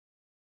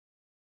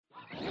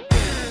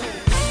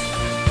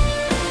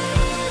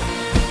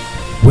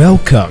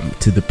Welcome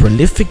to the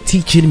prolific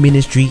teaching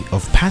ministry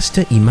of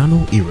Pastor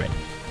Emmanuel Iren,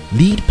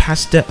 lead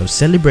pastor of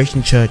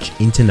Celebration Church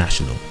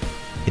International.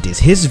 It is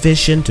his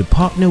vision to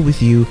partner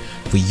with you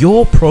for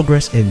your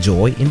progress and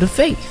joy in the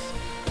faith.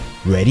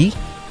 Ready,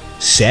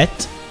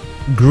 set,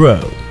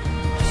 grow.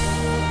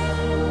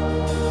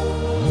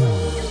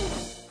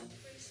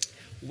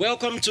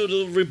 Welcome to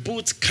the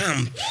Reboot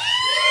Camp.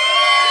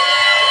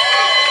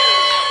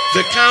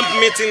 The camp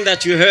meeting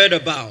that you heard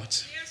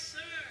about.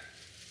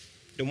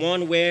 The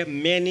one where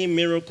many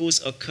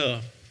miracles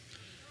occur.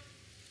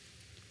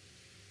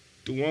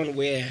 The one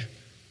where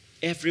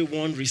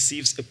everyone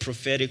receives a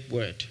prophetic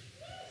word.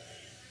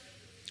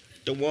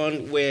 The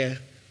one where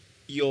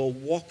your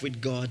walk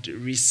with God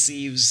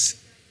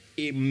receives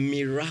a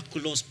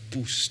miraculous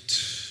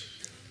boost.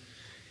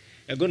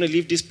 You're going to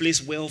leave this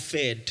place well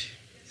fed.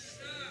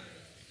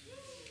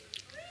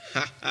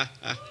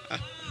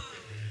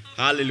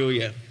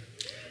 Hallelujah.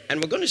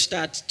 And we're going to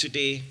start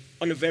today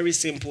on a very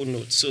simple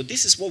note. So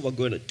this is what we're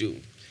going to do.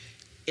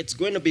 It's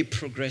going to be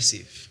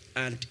progressive.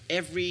 And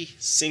every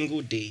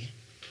single day,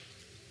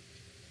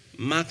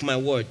 mark my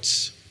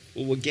words,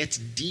 we will get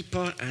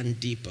deeper and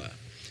deeper.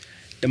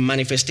 The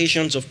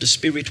manifestations of the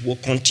Spirit will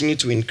continue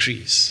to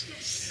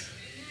increase.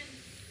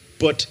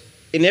 But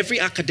in every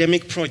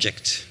academic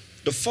project,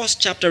 the first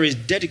chapter is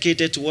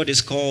dedicated to what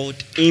is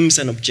called aims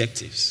and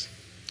objectives.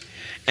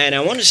 And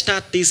I want to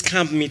start this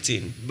camp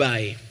meeting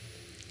by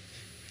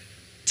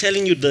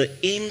telling you the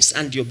aims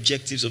and the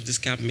objectives of this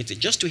camp meeting,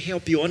 just to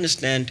help you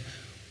understand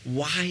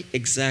why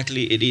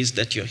exactly it is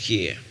that you're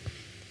here.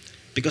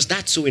 Because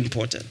that's so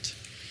important.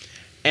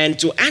 And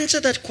to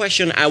answer that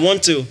question, I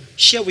want to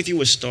share with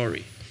you a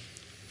story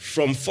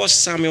from 1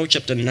 Samuel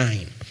chapter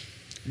 9.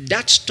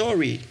 That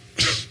story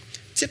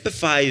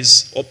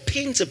typifies or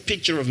paints a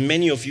picture of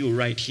many of you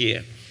right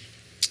here.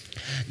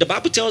 The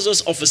Bible tells us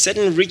of a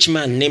certain rich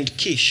man named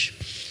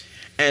Kish.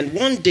 And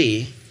one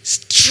day,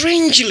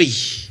 strangely,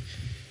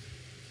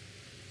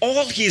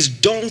 all his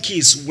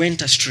donkeys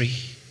went astray.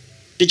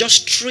 They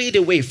just strayed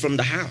away from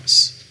the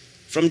house,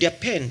 from their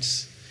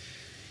pens.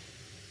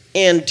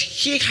 And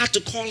he had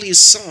to call his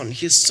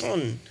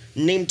son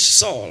named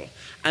Saul.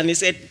 And he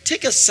said,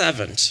 take a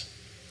servant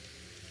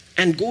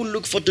and go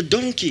look for the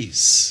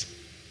donkeys.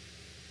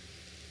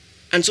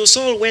 And so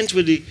Saul went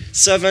with the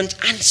servant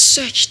and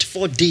searched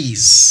for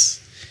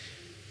days.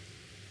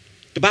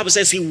 The Bible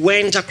says he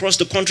went across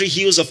the country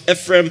hills of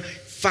Ephraim,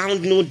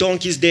 found no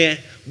donkeys there,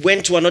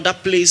 went to another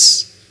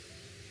place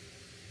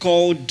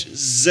called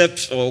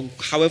Zeph, or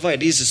however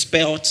it is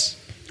spelled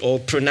or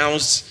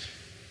pronounced,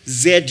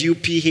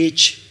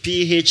 Z-U-P-H.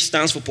 P-H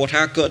stands for Port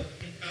Harcourt.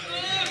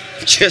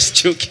 Just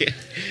joking.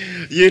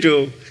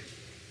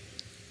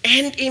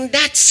 And in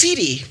that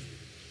city,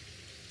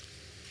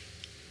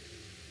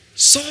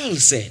 Saul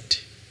said,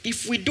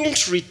 if we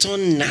don't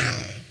return now,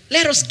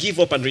 let us give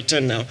up and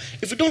return now.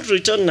 If we don't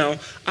return now,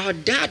 our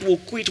dad will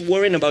quit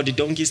worrying about the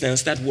donkeys and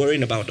start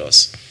worrying about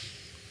us.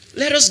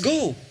 Let us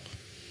go.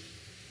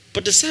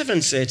 But the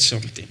servant said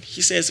something.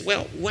 He says,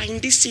 well, we're in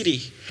this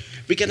city.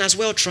 We can as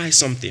well try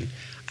something.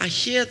 I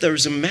hear there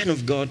is a man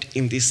of God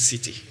in this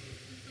city.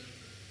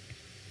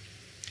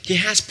 He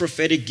has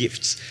prophetic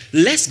gifts.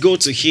 Let's go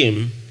to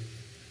him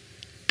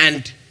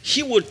and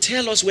he will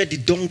tell us where the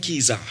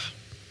donkeys are.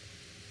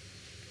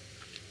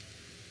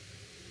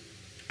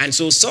 And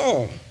so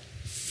Saul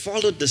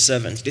followed the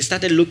servant. They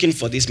started looking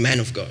for this man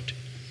of God,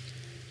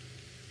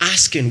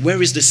 asking,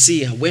 where is the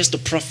seer? Where's the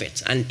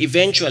prophet? And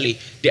eventually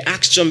they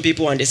asked some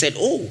people and they said,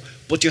 oh,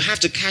 but you have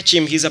to catch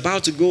him. He's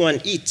about to go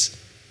and eat.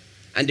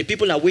 And the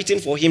people are waiting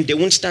for him. They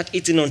won't start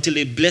eating until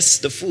he blesses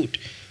the food.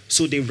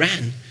 So they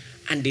ran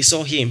and they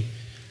saw him.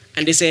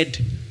 And they said,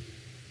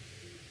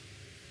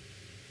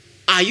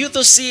 are you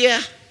the seer?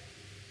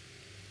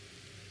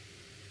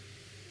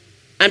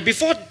 And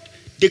before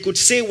they could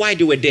say why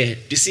they were there,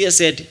 the seer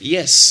said,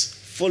 yes,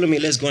 follow me,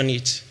 let's go and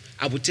eat.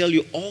 I will tell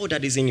you all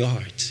that is in your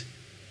heart.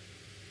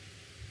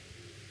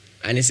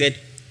 And he said,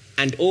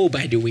 and oh,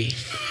 by the way,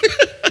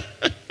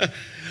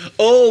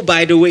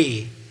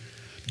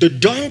 the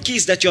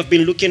donkeys that you have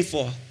been looking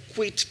for,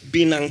 quit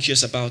being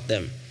anxious about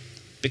them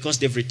because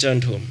they've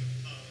returned home.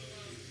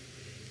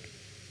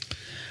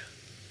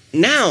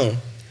 Now,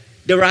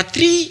 there are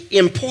three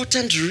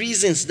important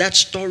reasons that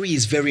story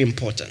is very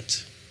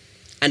important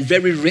and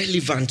very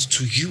relevant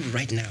to you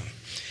right now.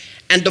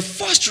 And the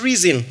first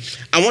reason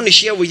I want to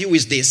share with you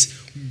is this.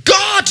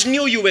 God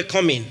knew you were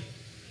coming.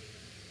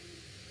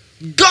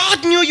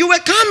 God knew you were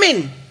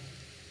coming.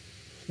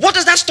 What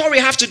does that story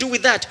have to do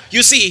with that?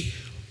 You see,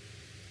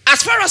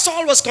 as far as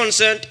Saul was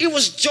concerned, it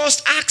was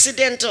just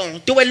accidental.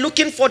 They were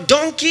looking for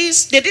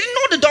donkeys. They didn't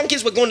know the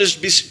donkeys were going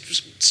to be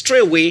stray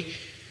away.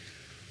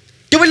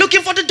 They were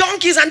looking for the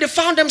donkeys and they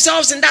found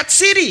themselves in that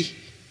city.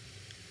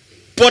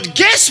 But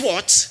guess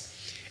what?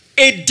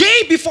 A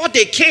day before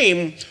they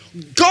came,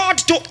 God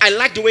took, I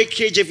like the way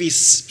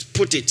KJV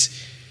put it.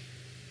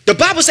 The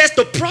Bible says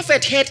the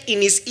prophet heard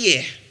in his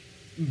ear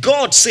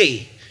God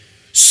say,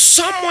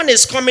 someone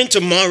is coming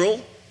tomorrow.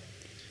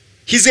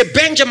 He's a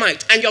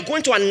Benjamite, and you're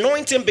going to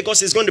anoint him because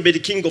he's going to be the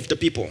king of the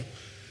people.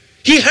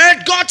 He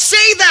heard God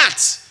say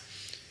that.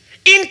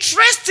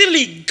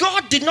 Interestingly,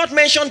 God did not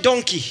mention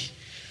donkey.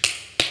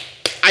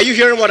 Are you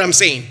hearing what I'm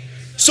saying?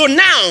 So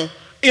now,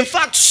 in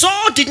fact,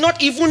 Saul did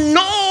not even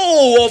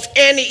know of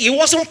any. He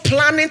wasn't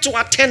planning to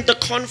attend the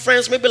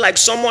conference. Maybe like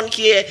someone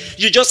here,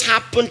 you just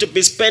happen to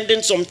be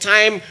spending some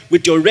time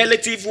with your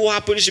relative who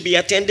happens to be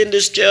attending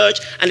this church.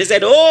 And they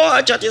said, oh,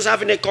 our church is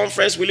having a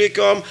conference. Will you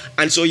come?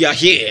 And so you're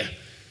here.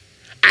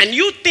 And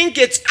you think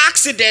it's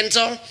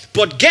accidental.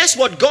 But guess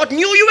what? God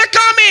knew you were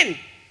coming.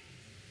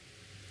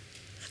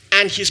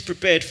 And he's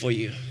prepared for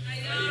you.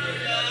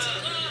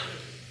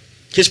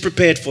 He's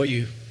prepared for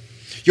you.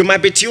 You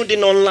might be tuned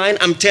in online.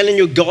 I'm telling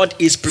you, God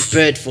is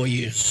prepared for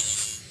you.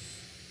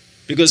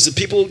 Because the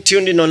people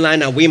tuned in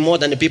online are way more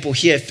than the people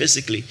here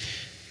physically.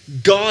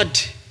 God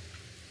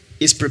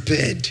is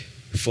prepared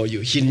for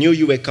you. He knew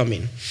you were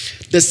coming.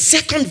 The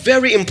second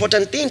very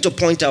important thing to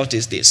point out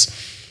is this.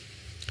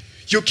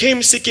 You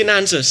came seeking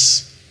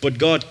answers, but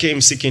God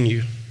came seeking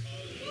you.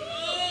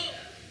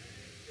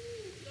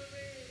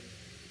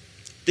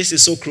 This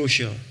is so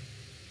crucial.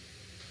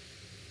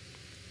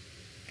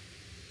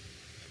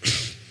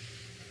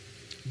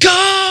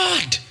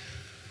 God,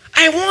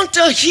 I want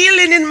a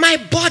healing in my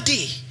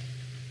body.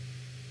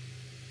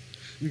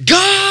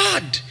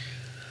 God,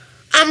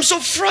 I'm so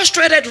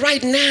frustrated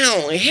right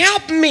now.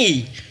 Help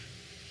me.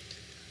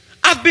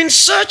 I've been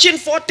searching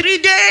for 3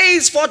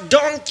 days for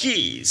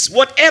donkeys.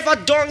 Whatever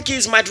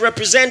donkeys might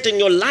represent in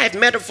your life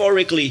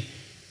metaphorically.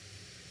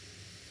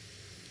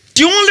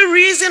 The only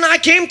reason I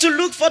came to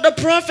look for the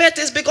prophet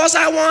is because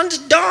I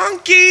want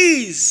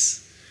donkeys.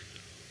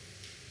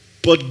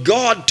 But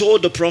God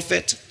told the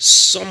prophet,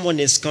 someone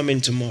is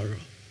coming tomorrow.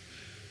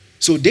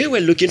 So they were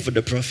looking for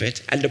the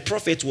prophet, and the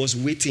prophet was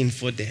waiting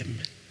for them.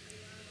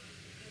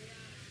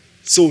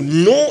 So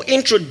no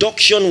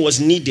introduction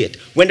was needed.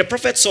 When the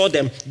prophet saw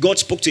them, God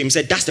spoke to him and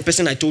said, that's the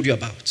person I told you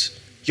about.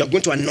 You're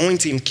going to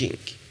anoint him king.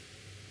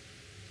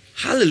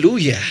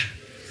 Hallelujah.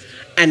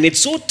 And it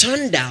so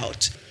turned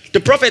out, the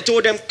prophet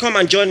told them, come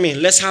and join me.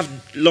 Let's have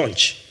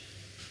lunch.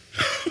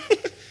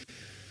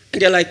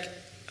 And they're like,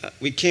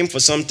 we came for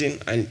something.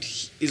 And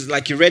it's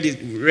like he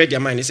read their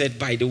mind. He said,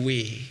 by the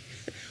way,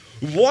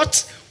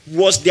 what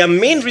was their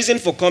main reason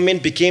for coming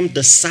became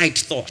the side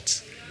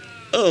thought.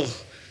 Oh,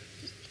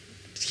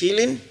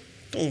 healing?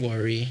 Don't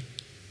worry.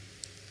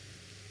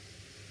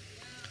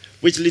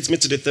 Which leads me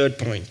to the third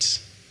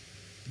point.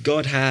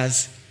 God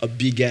has a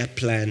bigger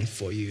plan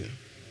for you.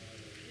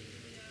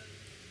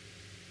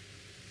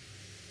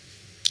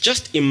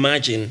 Just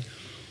imagine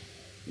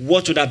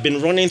what would have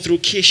been running through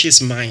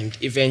Kish's mind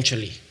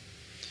eventually.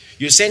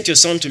 You sent your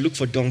son to look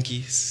for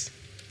donkeys,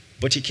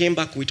 but he came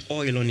back with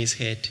oil on his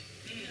head.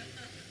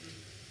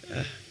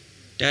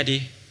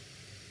 Daddy,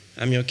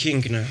 I'm your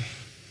king now.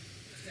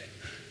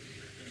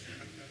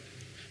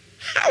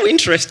 How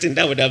interesting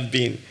that would have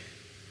been.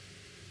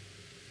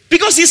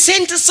 Because he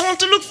sent his son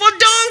to look for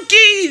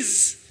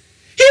donkeys.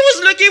 He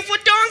was looking for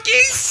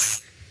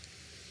donkeys.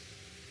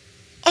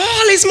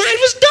 All his mind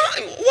was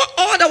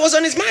all that was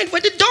on his mind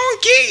were the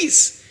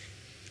donkeys.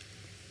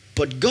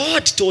 But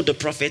God told the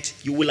prophet,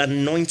 you will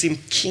anoint him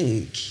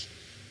king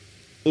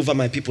over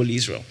my people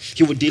Israel.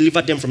 He will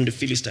deliver them from the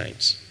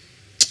Philistines.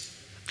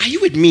 Are you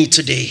with me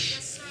today?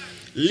 Yes, sir.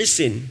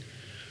 Listen,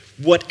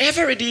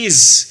 whatever it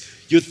is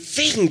you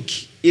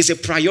think is a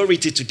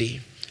priority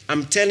today,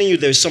 I'm telling you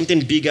there's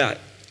something bigger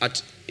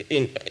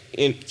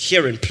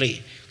here in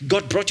play.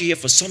 God brought you here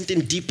for something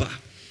deeper.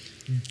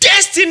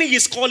 Destiny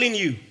is calling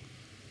you.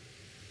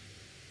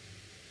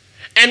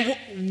 And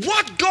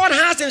what God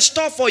has in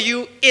store for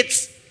you,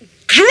 it's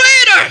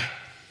greater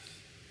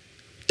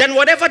than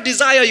whatever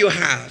desire you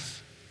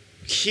have.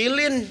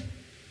 Healing,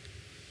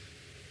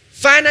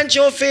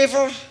 financial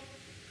favor.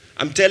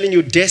 I'm telling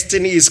you,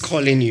 destiny is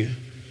calling you.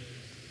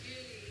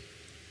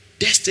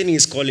 Destiny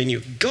is calling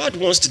you. God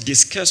wants to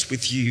discuss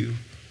with you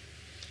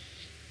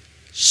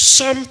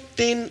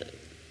something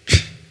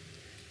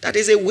that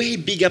is a way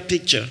bigger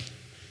picture.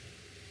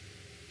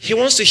 He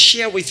wants to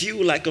share with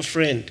you like a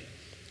friend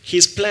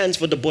his plans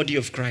for the body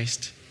of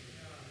Christ.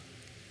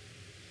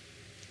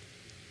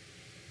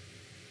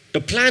 The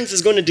plans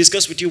he's going to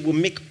discuss with you will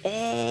make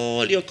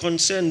all your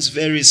concerns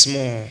very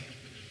small.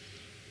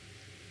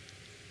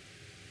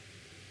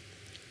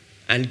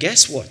 And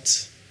guess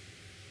what?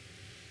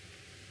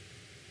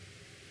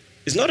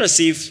 It's not as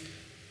if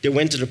they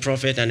went to the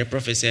prophet and the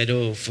prophet said,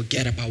 oh,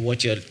 forget about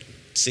what you're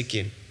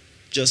seeking.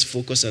 Just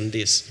focus on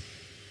this.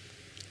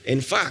 In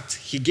fact,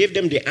 he gave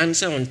them the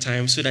answer on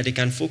time so that they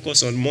can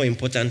focus on more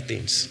important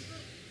things.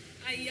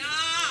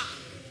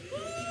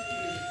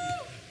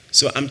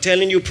 So I'm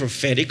telling you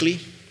prophetically,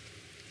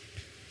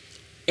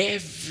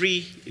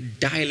 every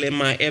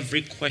dilemma,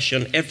 every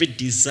question, every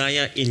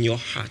desire in your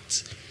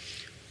heart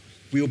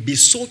will be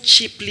so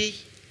cheaply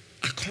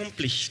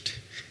accomplished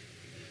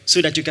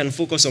so that you can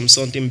focus on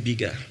something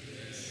bigger.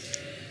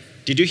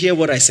 Did you hear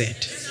what I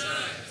said?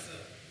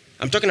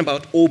 I'm talking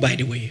about, oh, by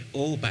the way,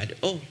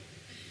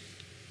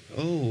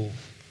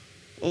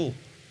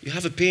 you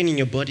have a pain in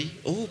your body?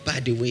 Oh, by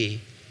the way,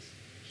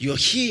 you're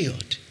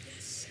healed.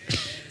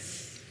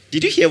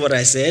 Did you hear what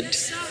I said?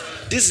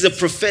 This is a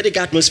prophetic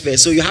atmosphere,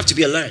 so you have to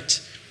be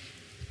alert.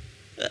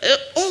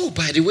 Oh,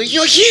 by the way,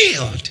 you're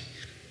healed.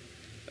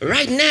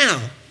 Right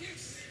now.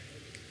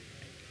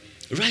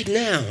 Right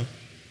now.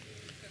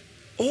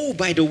 Oh,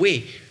 by the way,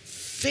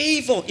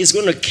 favor is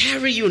going to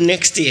carry you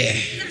next year.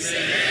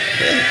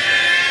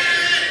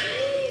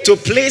 To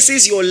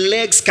places your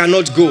legs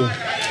cannot go.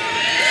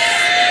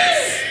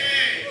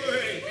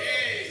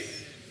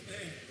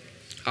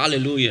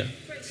 Hallelujah.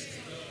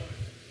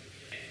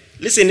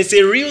 Listen, it's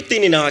a real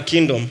thing in our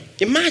kingdom.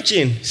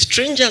 Imagine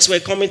strangers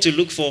were coming to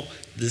look for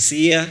the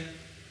seer,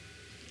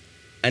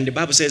 and the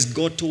Bible says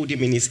God told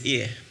him in his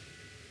ear,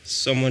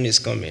 someone is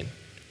coming.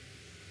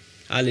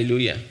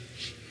 Hallelujah.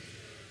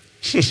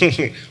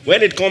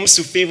 When it comes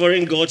to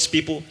favoring God's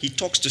people, he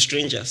talks to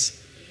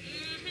strangers.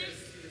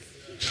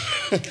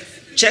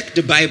 Check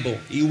the Bible.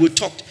 He will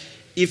talk.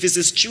 If it's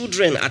his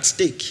children at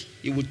stake,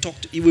 he will talk.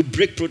 He will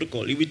break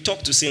protocol. He will talk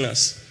to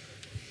sinners.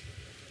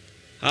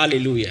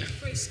 Hallelujah.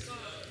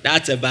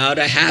 That's about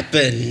to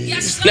happen.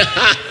 Yes,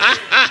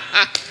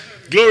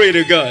 glory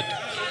to God.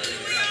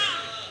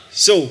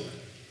 So,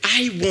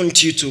 I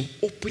want you to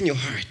open your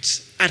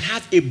heart and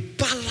have a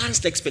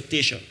balanced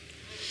expectation.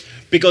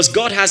 Because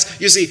God has,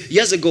 you see,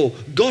 years ago,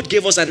 God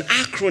gave us an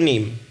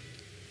acronym.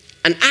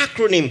 An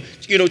acronym,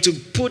 to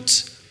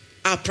put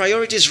our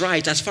priorities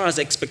right as far as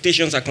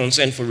expectations are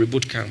concerned for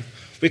Reboot Camp.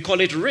 We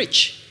call it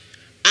REACH.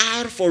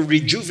 R for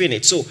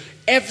rejuvenate. So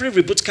every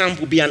Reboot Camp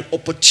will be an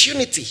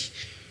opportunity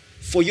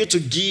for you to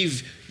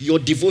give your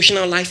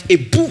devotional life a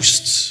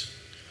boost.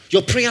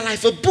 Your prayer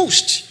life a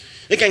boost.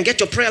 You can get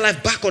your prayer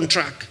life back on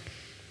track.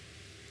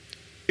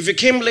 If you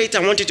came late,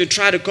 I want you to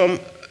try to come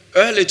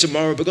early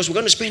tomorrow because we're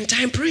going to spend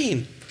time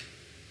praying.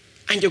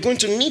 And you're going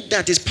to need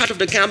that as part of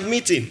the camp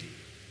meeting.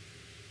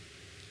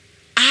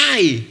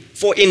 I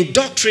for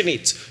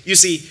indoctrinate. You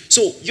see,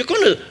 so you're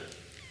going to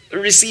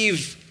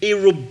receive a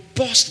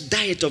robust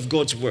diet of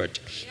God's word.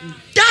 Yeah.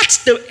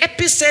 That's the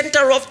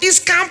epicenter of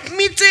this camp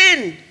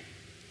meeting.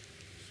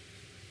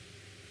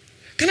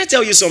 Can I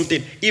tell you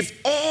something? If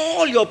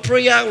all your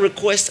prayer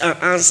requests are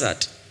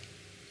answered,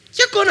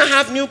 you're going to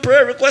have new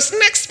prayer requests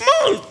next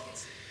month.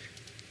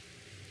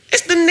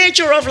 It's the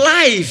nature of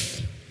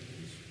life.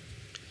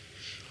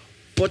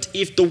 But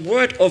if the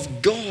word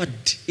of God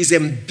is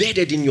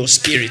embedded in your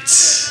spirit,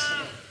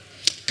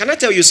 can I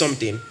tell you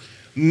something?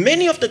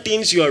 Many of the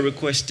things you are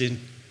requesting,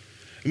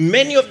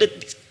 many of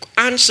the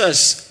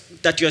answers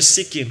that you are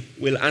seeking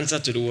will answer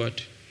to the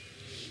word.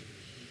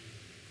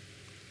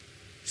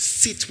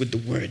 Sit with the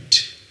word.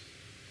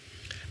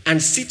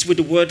 And sit with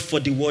the word for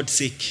the word's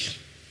sake.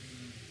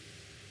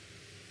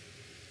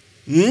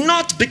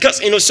 Not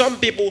because, some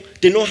people,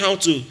 they know how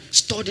to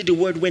study the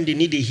word when they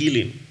need a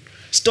healing.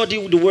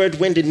 Study the word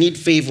when they need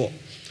favor.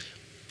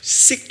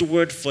 Seek the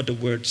word for the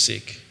word's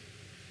sake.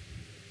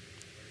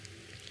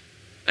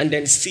 And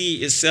then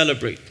C is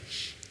celebrate.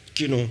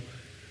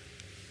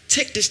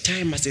 Take this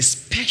time as a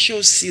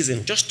special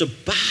season just to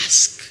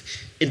bask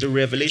in the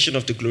revelation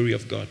of the glory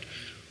of God.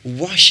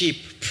 Worship,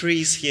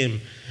 praise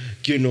Him,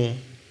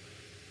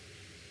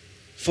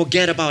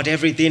 Forget about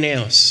everything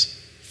else.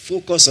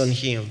 Focus on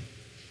Him.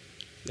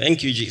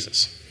 Thank you,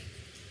 Jesus.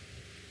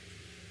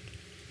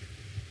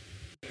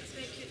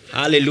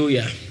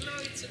 Hallelujah.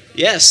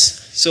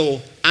 Yes.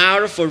 So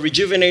R for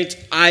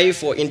rejuvenate, I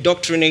for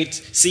indoctrinate,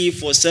 C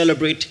for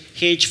celebrate,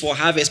 H for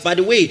harvest. By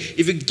the way,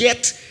 if you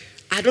get,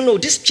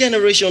 this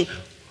generation,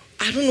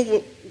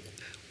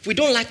 we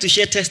don't like to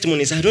share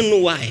testimonies. I don't know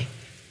why.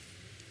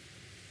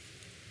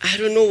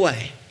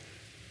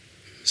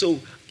 So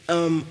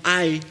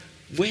I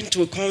went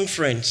to a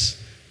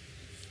conference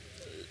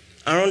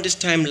around this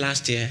time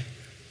last year,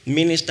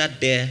 ministered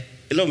there.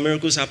 A lot of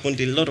miracles happened,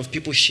 a lot of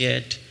people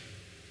shared.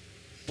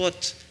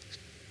 But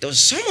there was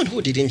someone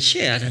who didn't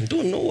share, and I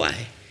don't know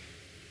why.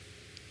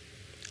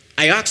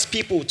 I asked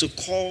people to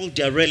call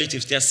their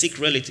relatives, their sick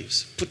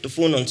relatives, put the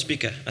phone on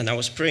speaker, and I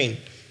was praying.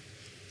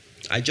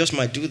 I just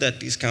might do that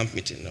this camp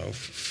meeting. I'll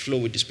flow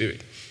with the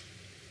Spirit.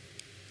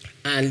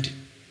 And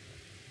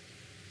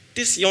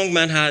this young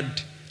man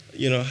had,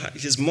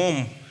 his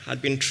mom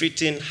had been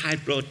treating high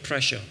blood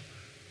pressure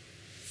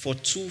for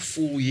 2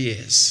 full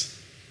years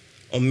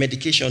on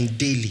medication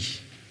daily.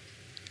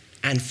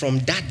 And from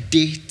that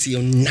day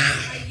till now,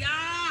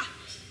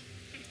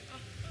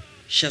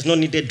 she has not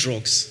needed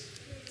drugs.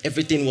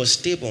 Everything was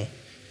stable.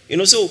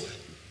 So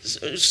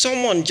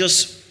someone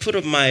just put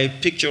up my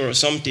picture or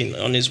something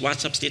on his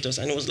WhatsApp status,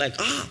 and it was like,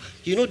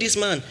 this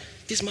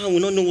man will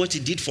not know what he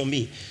did for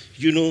me.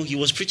 He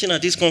was preaching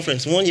at this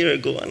conference 1 year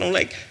ago, and I'm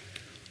like,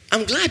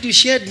 I'm glad you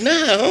shared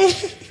now.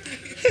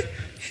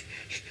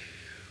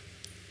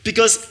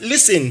 Because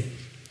listen,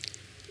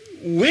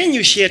 when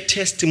you share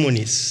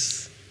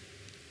testimonies,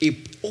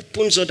 it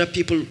opens other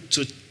people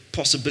to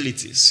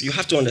possibilities. You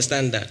have to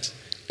understand that.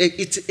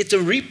 It's a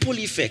ripple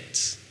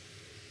effect.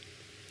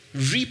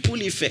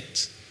 Ripple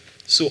effect.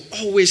 So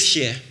always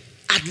share,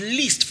 at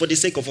least for the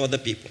sake of other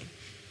people.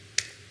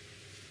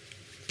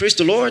 Praise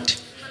the Lord.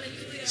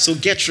 Hallelujah. So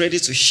get ready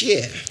to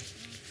share.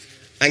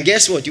 And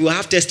guess what? You will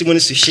have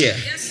testimonies to share.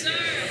 Yes, sir.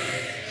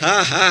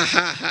 Ha ha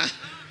ha ha.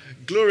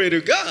 Glory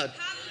to God.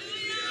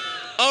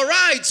 All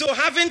right, so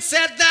having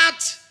said that,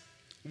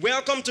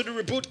 welcome to the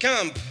Reboot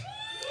Camp.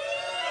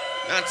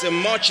 That's a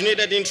much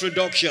needed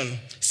introduction.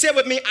 Say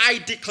with me, I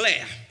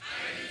declare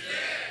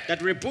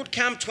that Reboot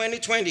Camp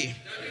 2020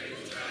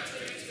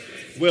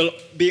 will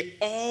be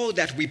all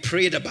that we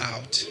prayed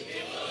about.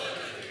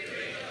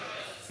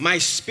 My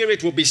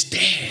spirit will be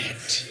stirred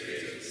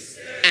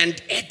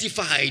and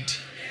edified.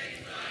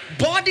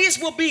 Bodies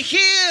will be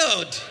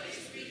healed.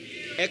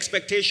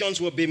 Expectations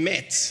will be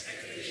met.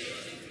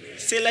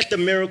 Say, let the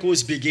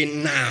miracles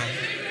begin now.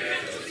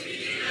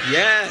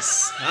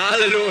 Yes.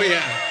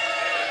 Hallelujah.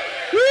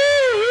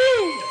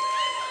 Woo-hoo.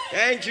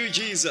 Thank you,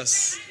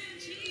 Jesus.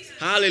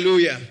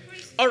 Hallelujah.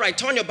 All right,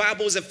 turn your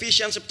Bibles,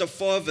 Ephesians chapter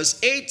 4, verse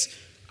 8.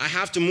 I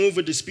have to move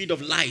with the speed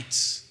of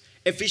light.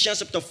 Ephesians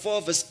chapter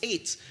 4, verse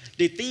 8.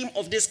 The theme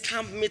of this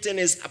camp meeting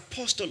is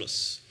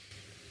apostolos.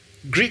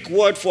 Greek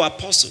word for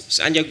apostles.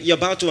 And you're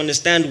about to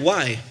understand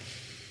why.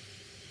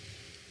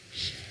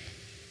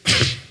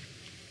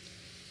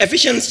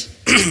 Ephesians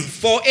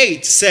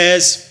 4:8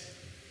 says,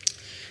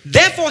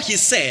 therefore he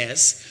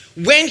says,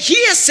 when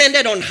he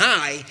ascended on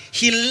high,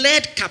 he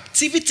led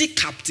captivity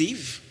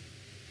captive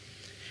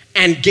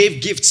and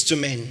gave gifts to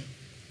men.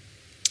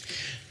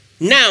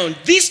 Now,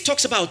 this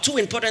talks about two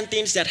important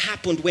things that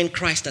happened when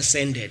Christ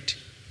ascended.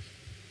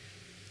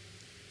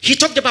 He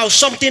talked about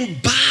something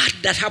bad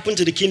that happened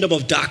to the kingdom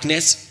of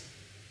darkness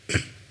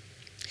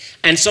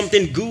and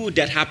something good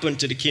that happened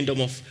to the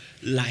kingdom of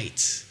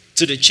light,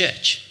 to the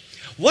church.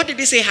 What did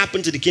he say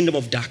happened to the kingdom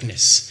of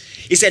darkness?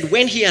 He said,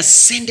 when he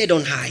ascended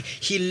on high,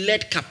 he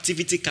led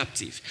captivity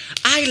captive.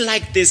 I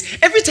like this.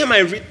 Every time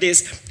I read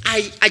this,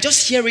 I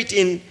just hear it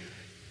in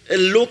a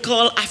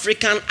local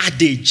African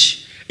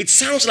adage. It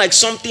sounds like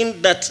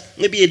something that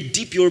maybe a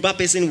deep Yoruba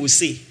person will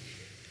say.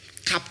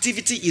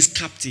 Captivity is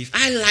captive.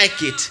 I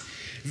like it.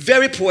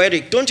 Very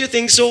poetic. Don't you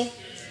think so?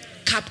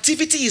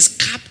 Captivity is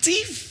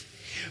captive.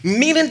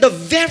 Meaning the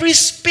very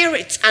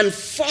spirits and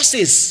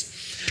forces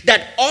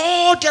that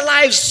all their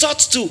lives sought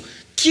to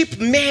keep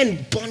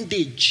men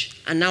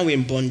bondage are now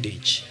in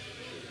bondage.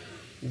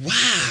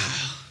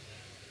 Wow.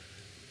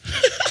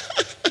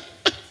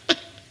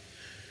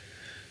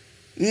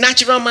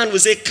 Natural man will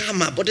say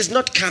karma, but it's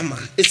not karma,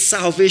 it's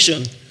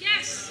salvation.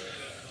 Yes.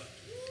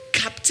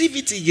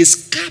 Captivity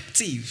is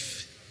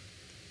captive.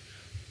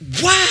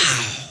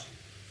 Wow.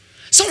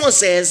 Someone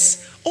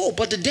says, oh,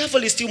 but the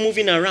devil is still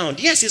moving around.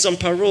 Yes, he's on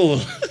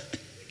parole.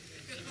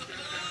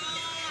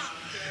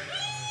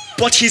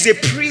 But he's a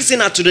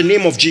prisoner to the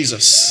name of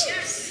Jesus.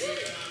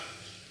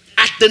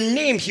 At the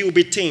name, he will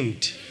be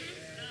tamed.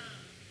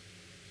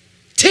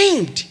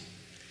 Tamed.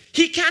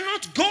 He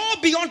cannot go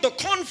beyond the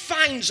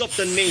confines of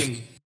the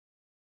name.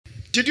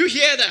 Did you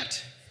hear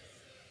that?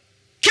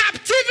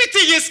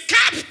 Captivity is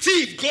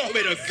captive.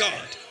 Glory to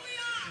God.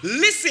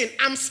 Listen,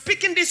 I'm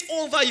speaking this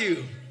over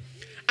you.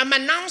 I'm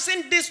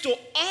announcing this to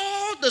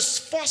all the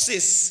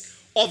forces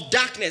of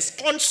darkness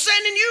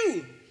concerning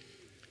you.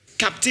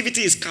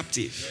 Captivity is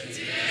captive.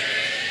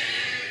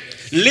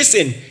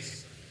 Listen,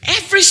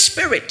 every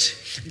spirit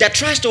that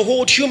tries to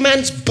hold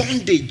humans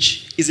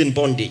bondage is in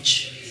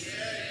bondage.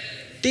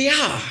 They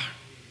are.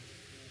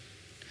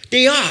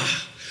 They are.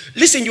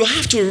 Listen, you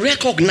have to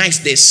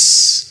recognize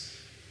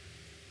this.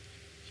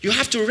 You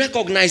have to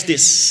recognize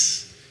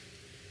this.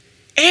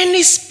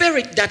 Any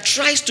spirit that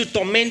tries to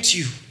torment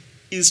you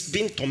is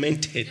being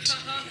tormented.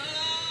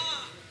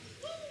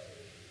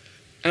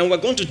 And we're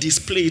going to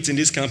display it in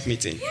this camp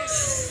meeting.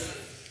 Yes.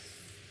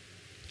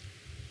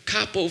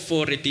 Capo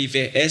fortive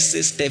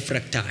esse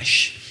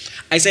fractage.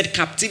 I said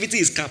captivity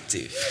is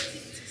captive.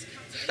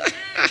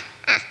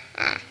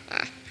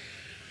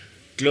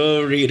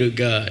 Glory to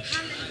God.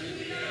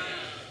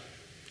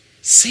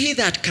 Say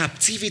that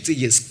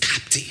captivity is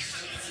captive.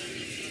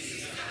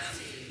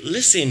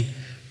 Listen,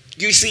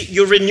 you see,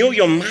 you renew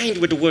your mind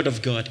with the word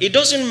of God. It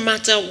doesn't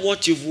matter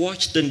what you've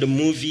watched in the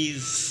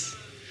movies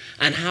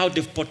and how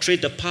they've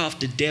portrayed the power of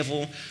the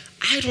devil.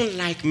 I don't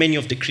like many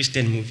of the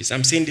Christian movies.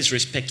 I'm saying this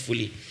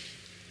respectfully.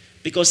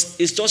 Because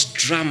it's just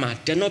drama.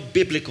 They're not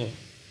biblical.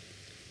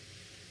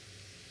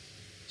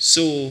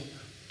 So,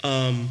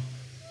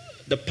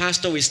 the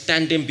pastor is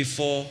standing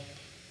before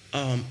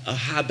a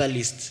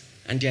herbalist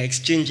and they're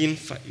exchanging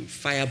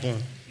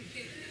fireborn.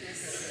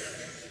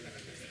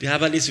 The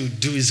herbalist will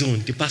do his own.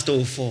 The pastor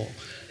will fall.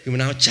 He will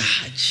now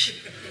charge.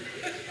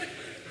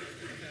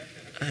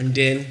 And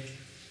then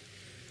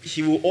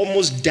he will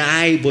almost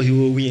die, but he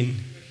will win.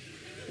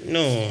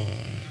 No.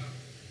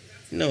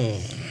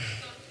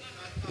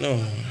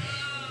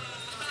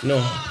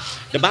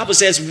 The Bible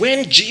says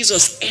when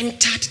Jesus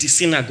entered the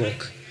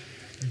synagogue,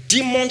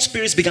 demon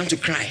spirits began to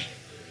cry.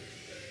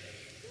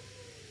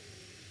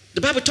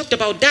 The Bible talked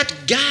about that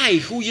guy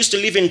who used to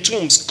live in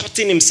tombs,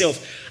 cutting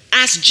himself.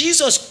 As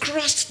Jesus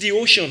crossed the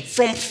ocean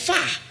from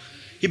far,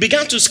 he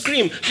began to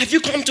scream, have you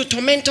come to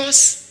torment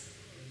us?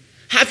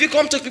 Have you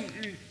come to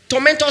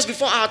torment us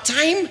before our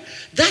time?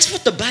 That's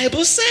what the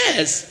Bible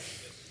says.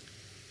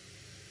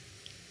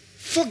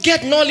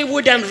 Forget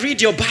Nollywood and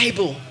read your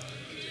Bible.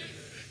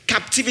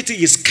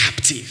 captivity is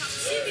captive.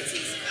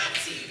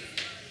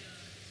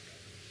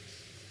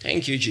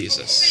 Thank you,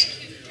 Jesus.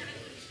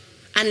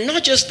 And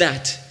not just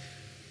that,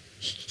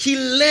 he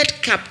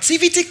led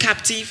captivity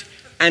captive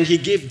and he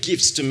gave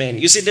gifts to men.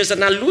 You see, there's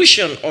an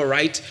allusion, all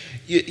right,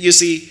 you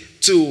see,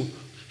 to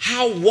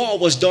how war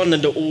was done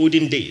in the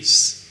olden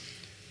days.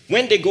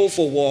 When they go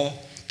for war,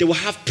 they will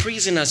have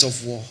prisoners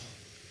of war.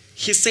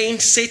 He's saying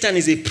Satan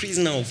is a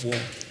prisoner of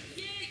war.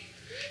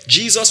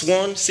 Jesus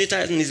won,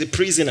 Satan is a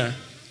prisoner.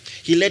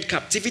 He led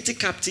captivity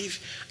captive,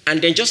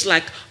 and then just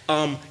like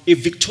a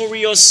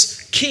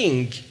victorious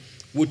king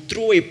would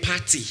throw a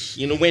party,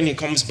 when he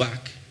comes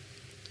back.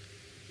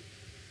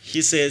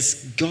 He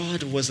says,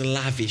 God was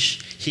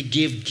lavish. He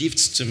gave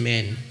gifts to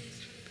men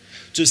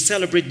to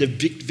celebrate the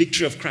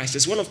victory of Christ.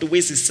 It's one of the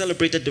ways he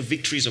celebrated the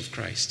victories of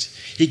Christ.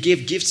 He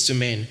gave gifts to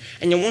men.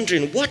 And you're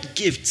wondering, what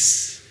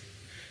gifts?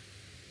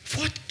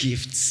 What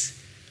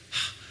gifts?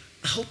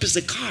 I hope it's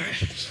a car.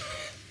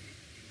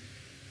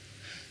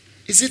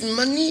 Is it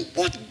money?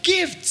 What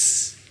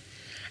gifts?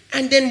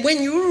 And then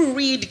when you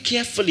read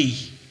carefully,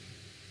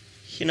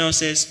 he now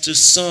says to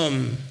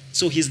some.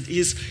 So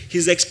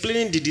he's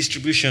explaining the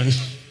distribution.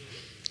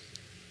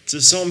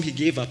 To some he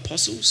gave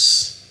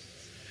apostles.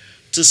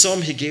 To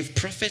some he gave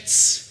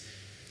prophets.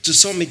 To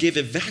some he gave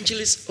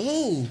evangelists.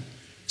 Oh,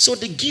 so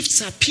the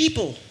gifts are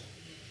people.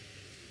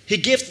 He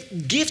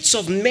gave gifts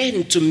of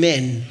men to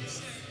men.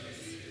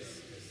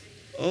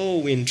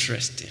 Oh,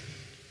 interesting.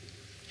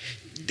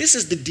 This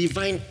is the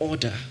divine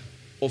order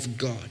of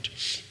God.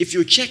 If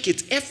you check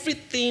it,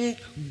 everything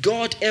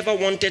God ever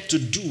wanted to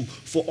do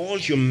for all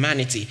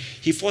humanity,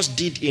 he first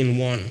did in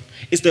one.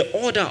 It's the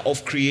order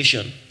of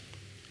creation.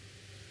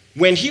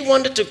 When he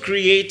wanted to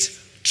create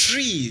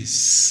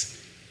trees,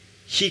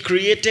 he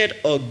created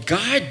a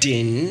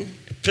garden,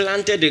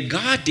 planted a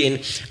garden,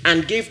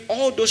 and gave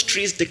all those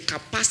trees the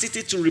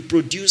capacity to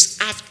reproduce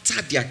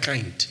after their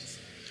kind.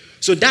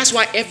 So that's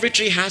why every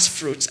tree has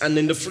fruits, and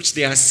in the fruits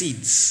there are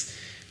seeds.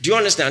 Do you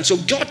understand? So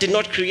God did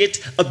not create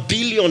 1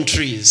 billion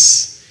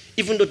trees,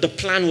 even though the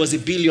plan was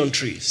 1 billion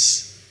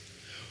trees.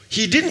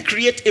 He didn't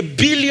create 1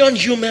 billion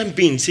human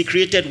beings. He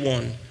created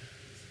one.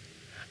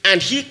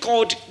 And he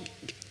called,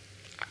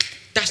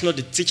 that's not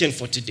the teaching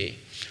for today,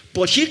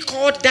 but he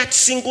called that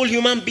single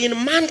human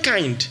being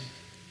mankind.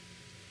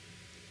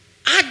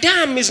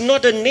 Adam is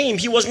not a name.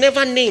 He was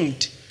never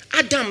named.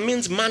 Adam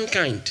means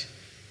mankind.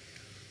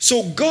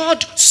 So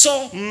God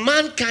saw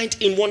mankind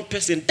in one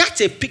person.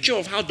 That's a picture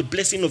of how the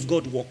blessing of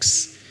God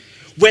works.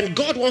 When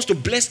God wants to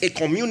bless a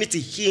community,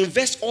 he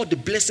invests all the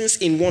blessings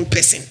in one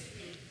person.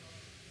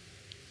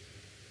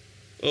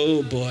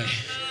 Oh boy.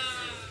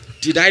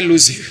 Did I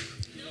lose you?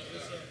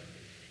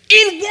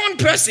 In one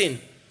person.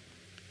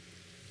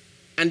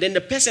 And then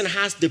the person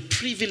has the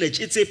privilege.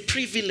 It's a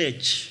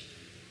privilege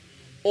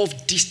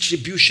of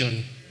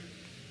distribution.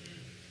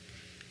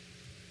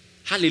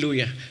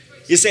 Hallelujah.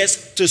 He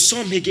says, to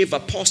some he gave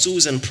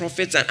apostles and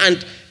prophets.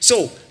 And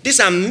so these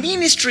are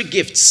ministry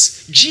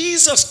gifts.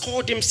 Jesus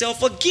called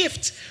himself a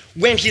gift.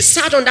 When he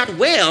sat on that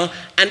well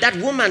and that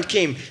woman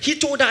came, he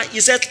told her, he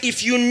said,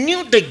 if you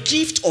knew the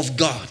gift of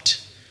God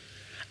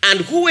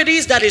and who it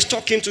is that is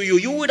talking to you,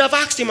 you would have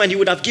asked him and he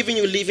would have given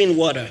you living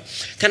water.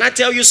 Can I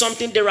tell you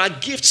something? There are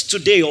gifts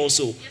today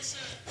also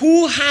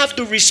who have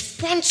the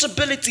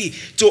responsibility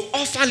to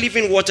offer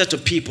living water to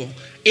people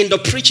in the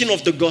preaching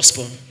of the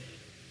gospel.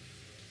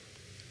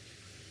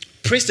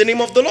 Praise the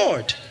name of the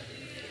Lord.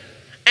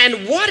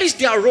 And what is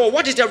their role?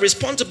 What is their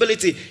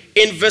responsibility?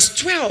 In verse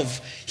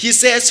 12, he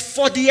says,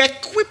 for the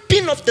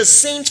equipping of the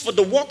saints for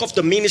the work of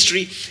the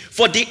ministry,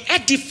 for the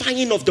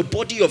edifying of the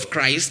body of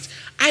Christ.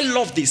 I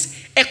love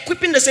this.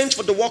 Equipping the saints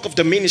for the work of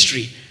the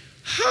ministry.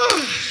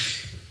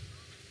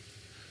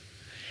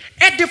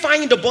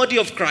 Edifying the body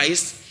of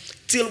Christ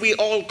till we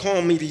all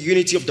come in the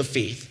unity of the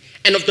faith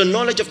and of the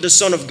knowledge of the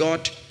Son of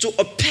God, to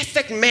a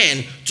perfect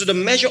man, to the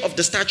measure of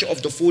the stature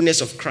of the fullness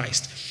of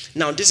Christ.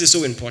 Now, this is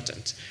so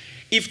important.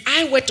 If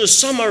I were to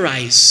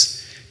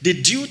summarize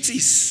the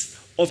duties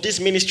of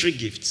these ministry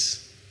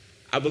gifts,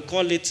 I would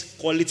call it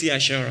quality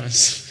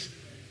assurance.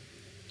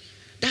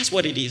 That's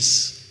what it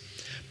is.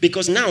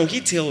 Because now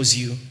he tells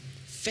you,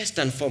 first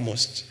and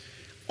foremost,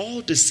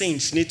 all the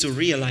saints need to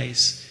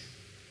realize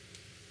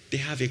they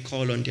have a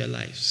call on their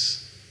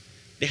lives.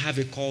 They have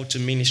a call to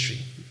ministry.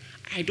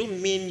 I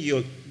don't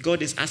mean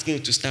God is asking you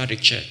to start a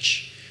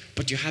church,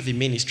 but you have a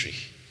ministry.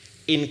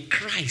 In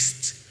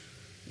Christ,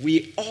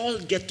 we all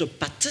get to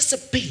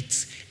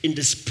participate in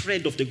the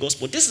spread of the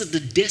gospel. This is the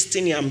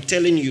destiny I'm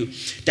telling you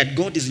that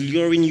God is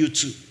luring you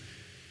to.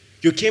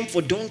 You came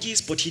for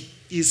donkeys, but he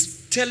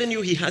is telling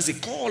you he has a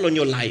call on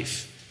your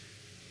life.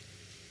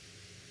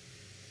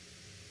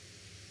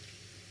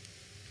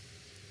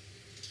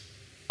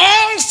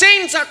 All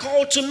saints are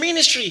called to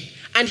ministry,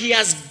 and he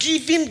has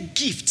given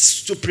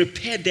gifts to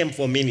prepare them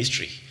for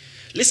ministry.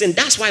 Listen,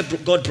 that's why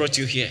God brought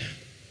you here.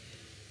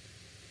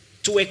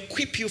 To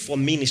equip you for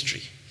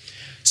ministry.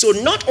 So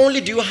not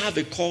only do you have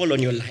a call on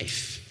your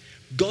life,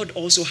 God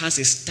also has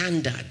a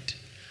standard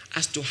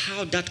as to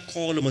how that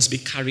call must be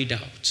carried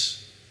out.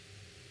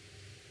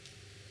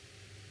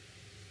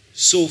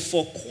 So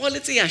for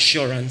quality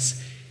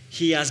assurance,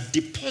 he has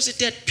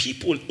deposited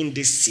people in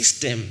the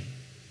system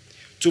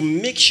to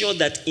make sure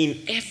that in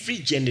every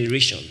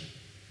generation,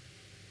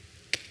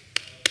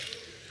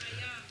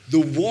 the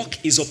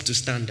work is up to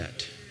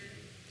standard.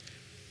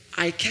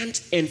 I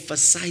can't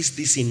emphasize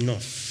this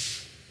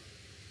enough.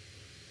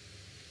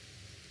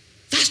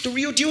 That's the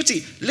real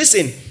duty.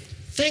 Listen,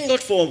 thank God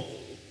for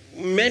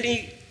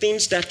many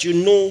things that you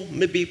know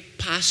maybe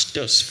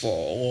pastors for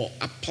or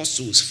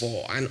apostles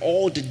for and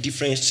all the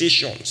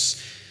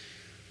differentiations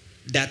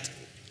that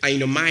are in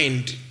your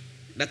mind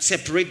that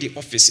separate the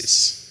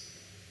offices.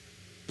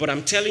 But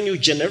I'm telling you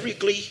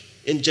generically,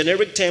 in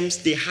generic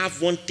terms, they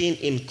have one thing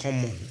in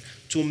common: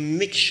 to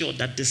make sure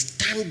that the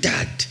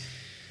standard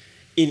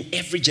in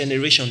every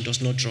generation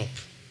does not drop.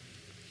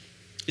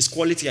 It's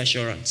quality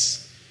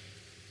assurance.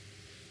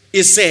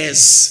 It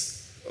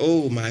says,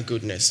 oh my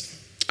goodness.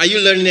 Are you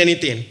learning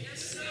anything?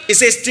 Yes, it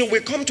says, till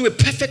we come to a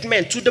perfect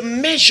man, to the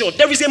measure.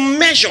 There is a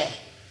measure.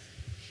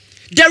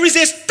 There is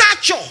a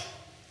stature,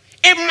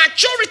 a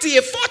maturity,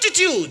 a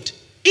fortitude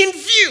in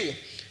view.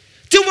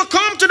 Till we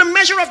come to the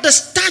measure of the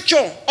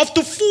stature of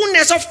the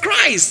fullness of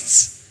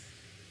Christ.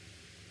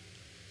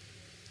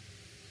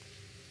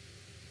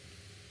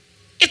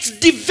 It's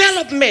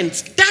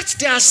development. That's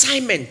the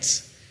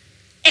assignment.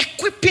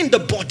 Equipping the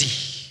body.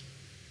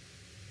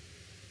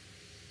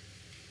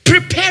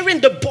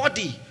 Preparing the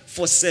body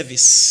for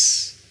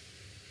service.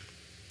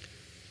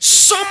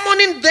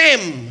 Summoning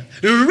them.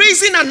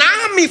 Raising an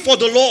army for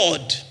the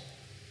Lord.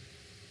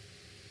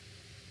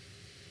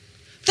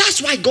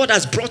 That's why God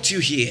has brought you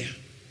here.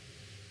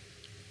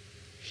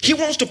 He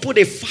wants to put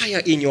a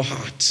fire in your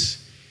heart.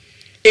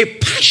 A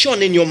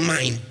passion in your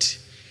mind.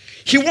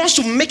 He wants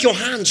to make your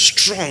hands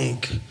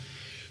strong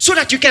so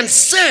that you can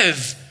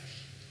serve,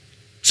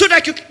 so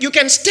that you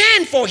can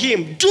stand for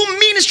him, do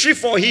ministry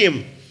for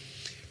him,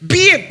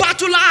 be a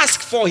battle ask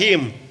for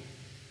him.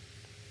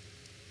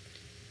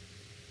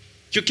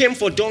 You came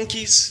for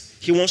donkeys.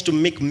 He wants to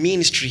make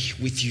ministry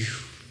with you.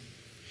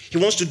 He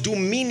wants to do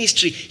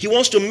ministry. He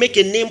wants to make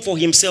a name for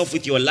himself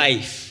with your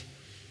life.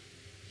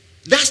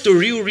 That's the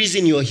real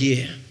reason you're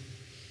here.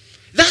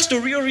 That's the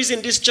real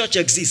reason this church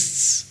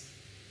exists.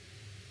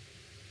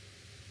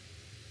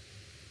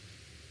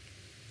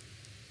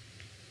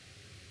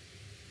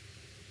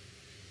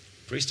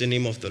 Praise the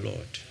name of the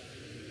Lord.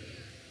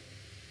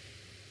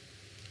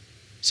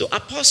 So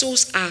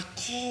apostles are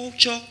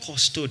culture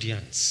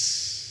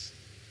custodians.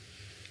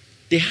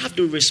 They have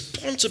the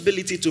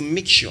responsibility to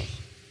make sure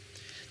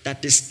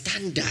that the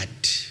standard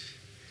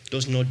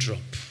does not drop.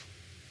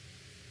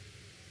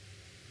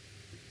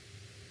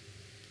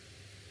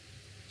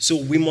 So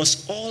we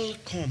must all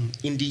come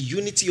in the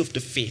unity of the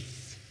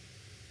faith.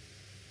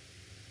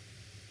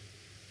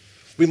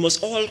 We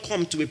must all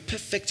come to a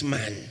perfect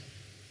man.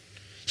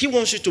 He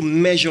wants you to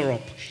measure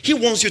up. He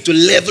wants you to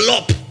level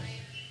up.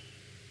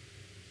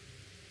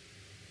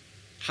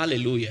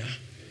 Hallelujah.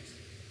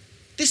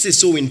 This is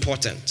so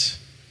important.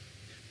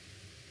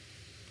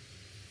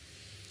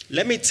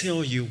 Let me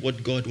tell you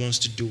what God wants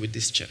to do with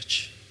this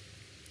church.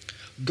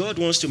 God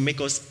wants to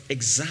make us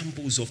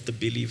examples of the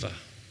believer.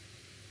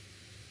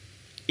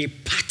 A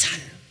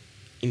pattern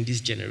in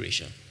this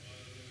generation.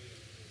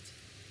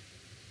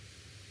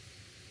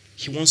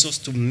 He wants us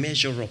to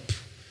measure up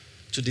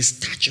to the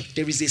stature.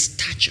 There is a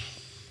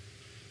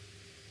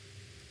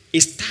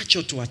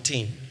stature to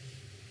attain,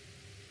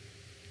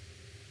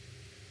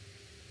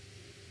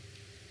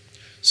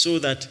 so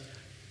that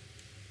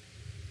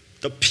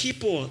the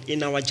people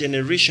in our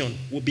generation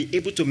will be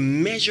able to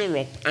measure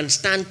up and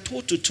stand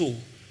toe to toe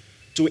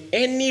to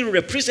any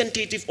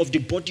representative of the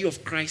body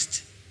of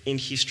Christ in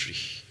history.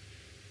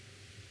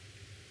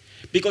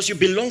 Because you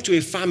belong to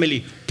a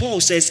family.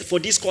 Paul says, for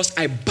this cause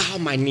I bow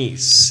my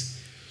knees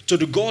to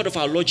the God of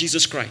our Lord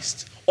Jesus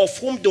Christ, of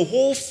whom the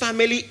whole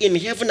family in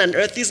heaven and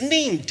earth is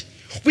named.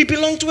 We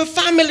belong to a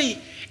family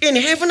in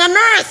heaven and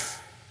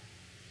earth.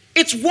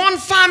 It's one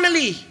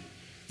family,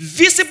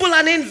 visible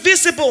and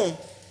invisible.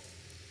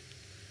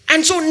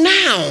 And so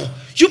now,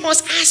 you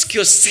must ask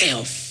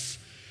yourself,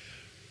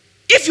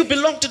 if you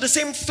belong to the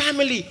same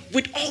family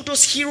with all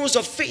those heroes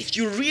of faith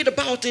you read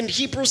about in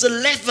Hebrews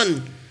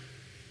 11,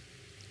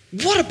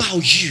 what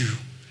about you?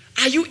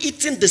 Are you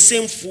eating the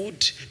same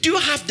food? Do you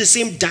have the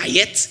same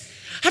diet?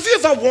 Have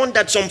you ever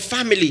wondered from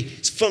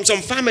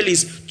some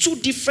families, two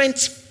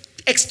different,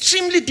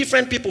 extremely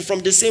different people from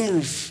the same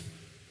roof?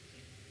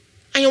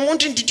 And you're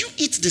wondering, did you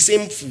eat the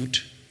same food?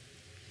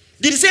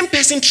 Did the same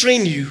person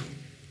train you?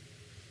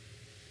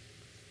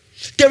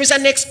 There is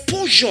an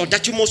exposure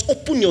that you must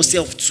open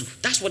yourself to.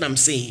 That's what I'm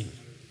saying.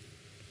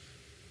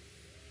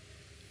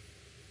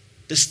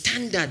 The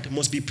standard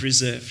must be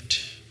preserved.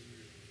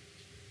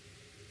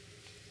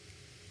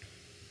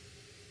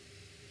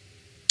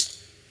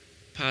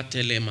 God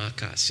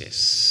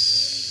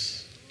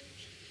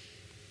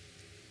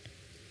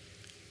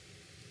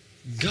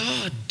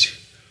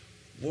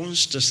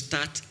wants to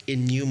start a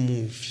new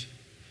move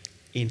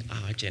in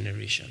our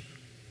generation.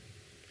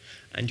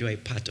 And you're a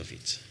part of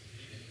it.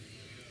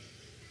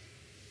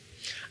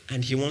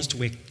 And he wants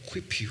to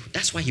equip you.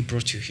 That's why he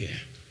brought you here.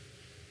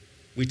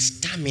 With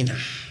stamina,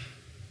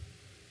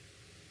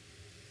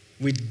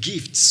 with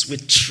gifts,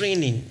 with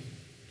training,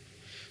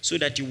 so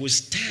that you will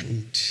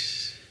stand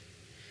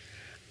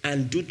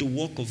and do the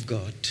work of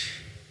God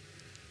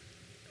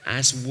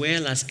as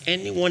well as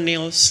anyone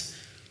else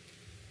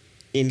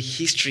in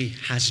history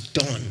has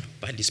done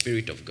by the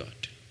Spirit of God.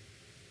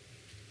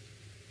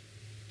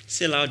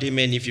 Say loud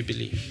amen if you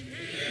believe.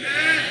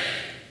 Amen.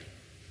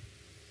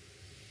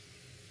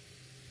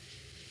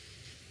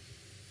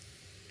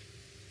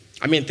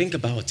 I mean, think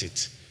about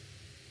it.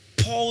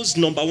 Paul's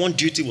number one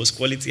duty was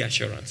quality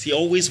assurance. He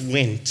always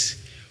went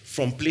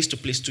from place to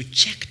place to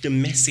check the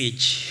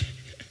message,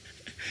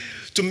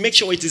 to make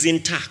sure it is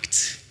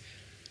intact.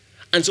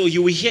 And so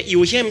you will hear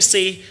him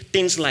say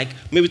things like,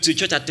 maybe to the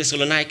church at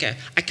Thessalonica,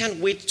 I can't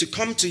wait to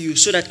come to you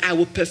so that I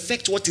will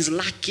perfect what is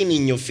lacking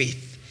in your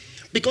faith.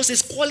 Because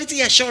it's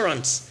quality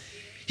assurance.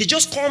 He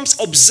just comes,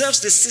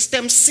 observes the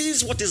system,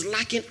 sees what is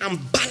lacking,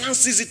 and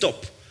balances it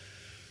up.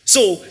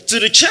 So to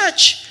the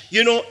church,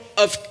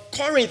 of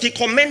Corinth, he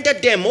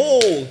commended them.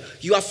 Oh,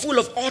 you are full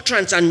of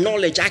utterance and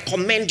knowledge. I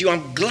commend you.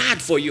 I'm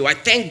glad for you. I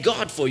thank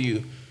God for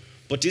you.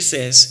 But he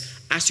says,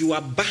 as you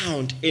are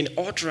bound in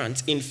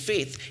utterance, in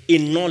faith,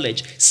 in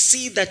knowledge,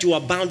 see that you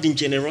are bound in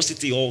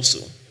generosity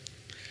also.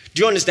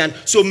 Do you understand?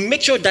 So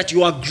make sure that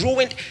you are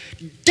growing.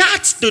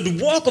 That's the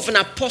work of an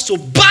apostle.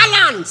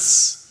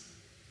 Balance.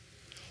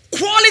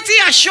 Quality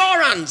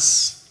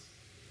assurance.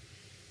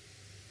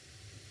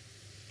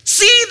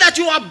 See that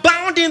you are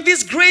bound in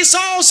this grace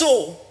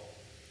also.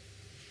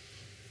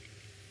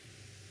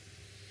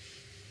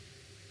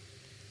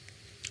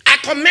 I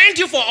commend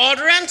you for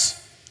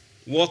utterance.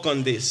 Work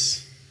on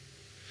this.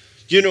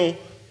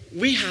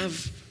 We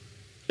have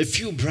a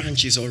few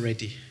branches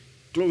already.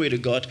 Glory to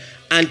God.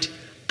 And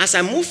as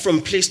I move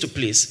from place to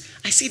place,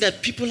 I see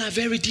that people are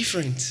very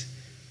different.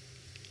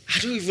 I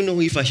don't even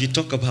know if I should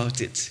talk about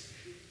it.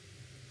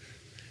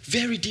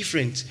 Very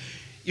different.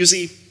 You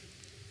see,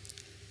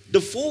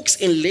 the folks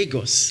in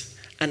Lagos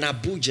and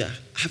Abuja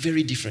are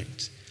very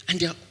different. And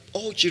they are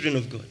all children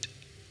of God.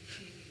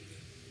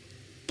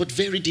 But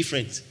very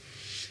different.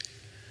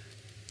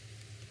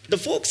 The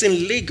folks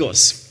in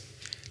Lagos,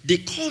 the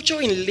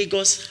culture in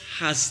Lagos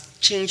has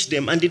changed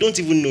them and they don't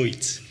even know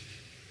it.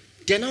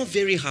 They're now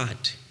very hard.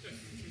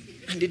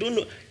 And they don't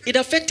know. It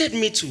affected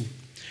me too.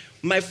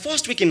 My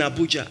first week in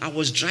Abuja, I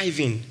was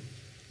driving,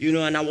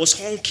 and I was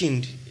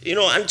honking,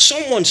 and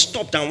someone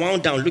stopped and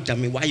wound down, looked at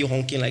me, why are you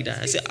honking like that?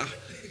 I said,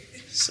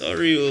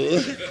 sorry,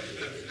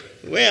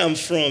 where I'm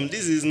from,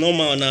 this is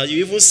normal now.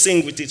 You even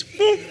sing with it.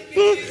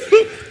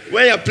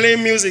 When you're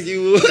playing music,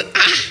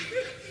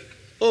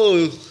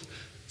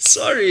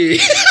 sorry.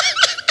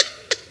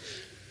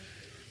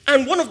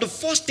 And one of the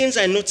first things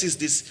I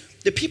noticed is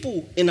the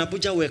people in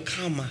Abuja were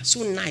calmer,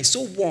 so nice,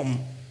 so warm,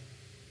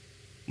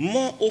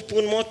 more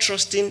open, more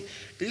trusting.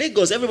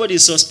 Lagos, everybody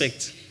is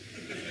suspect.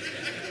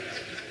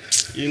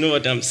 You know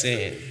what I'm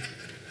saying?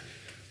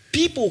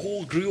 People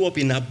who grew up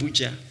in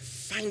Abuja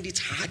find it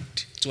hard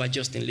to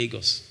adjust in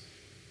Lagos.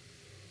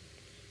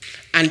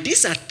 And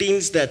these are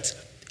things that,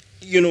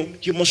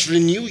 you must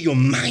renew your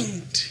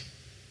mind.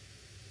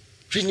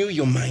 Renew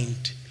your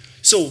mind.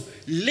 So,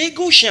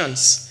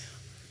 Lagosians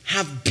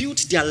have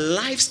built their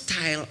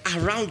lifestyle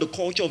around the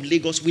culture of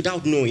Lagos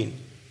without knowing.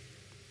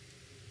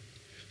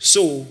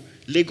 So,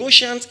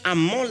 Lagosians are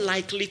more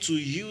likely to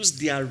use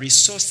their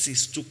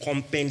resources to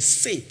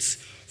compensate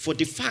for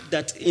the fact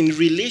that in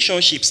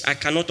relationships, I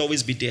cannot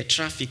always be there.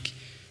 Traffic.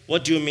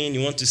 What do you mean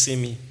you want to see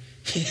me?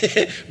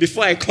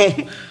 Before I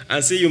come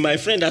and see you, my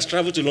friend has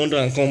traveled to London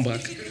and come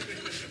back.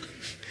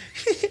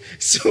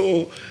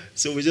 So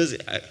we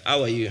just,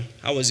 how are you?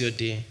 How was your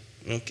day?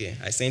 Okay,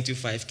 I sent you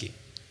 5K.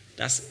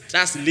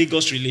 That's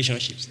Lagos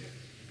relationships.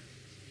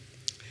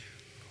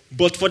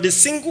 But for the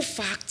single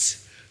fact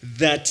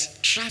that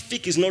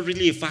traffic is not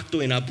really a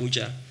factor in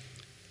Abuja,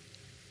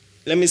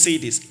 let me say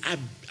this. I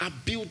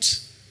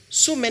built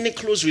so many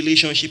close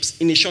relationships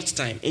in a short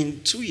time,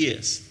 in 2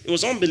 years. It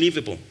was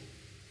unbelievable.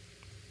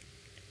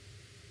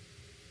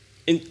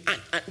 In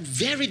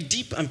very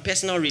deep and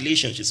personal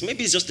relationships.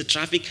 Maybe it's just the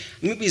traffic.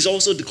 Maybe it's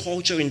also the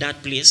culture in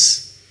that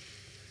place.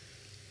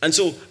 And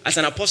so, as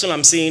an apostle,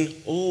 I'm saying,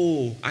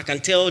 I can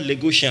tell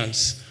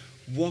Lagosians,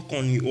 work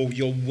on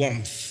your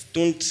warmth.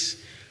 Don't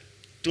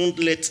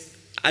let,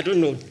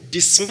 the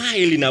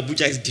smile in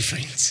Abuja is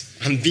different.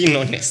 I'm being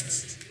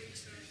honest.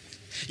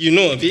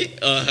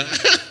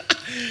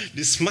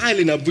 The smile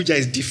in Abuja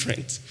is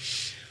different.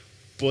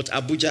 But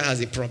Abuja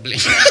has a problem.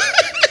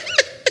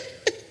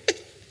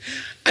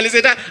 And he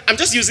said that, I'm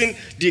just using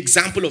the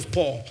example of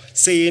Paul,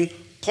 saying,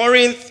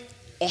 Corinth,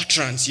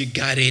 utterance, you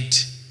got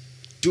it.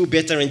 Do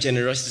better in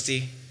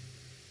generosity.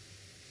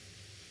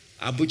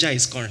 Abuja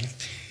is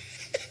Corinth.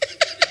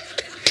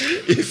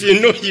 If you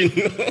know, you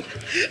know.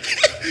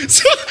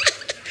 So,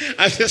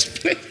 I'm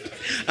just playing.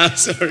 I'm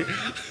sorry.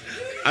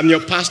 I'm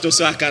your pastor,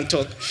 so I can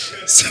talk.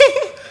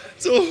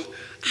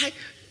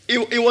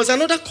 It was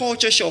another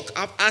culture shock.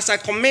 As I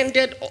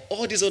commended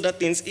all these other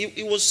things,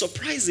 it was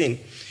surprising.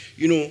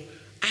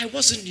 I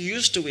wasn't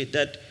used to it,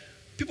 that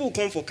people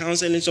come for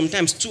counseling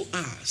sometimes 2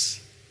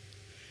 hours.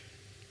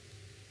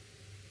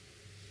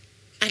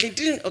 And it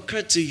didn't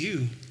occur to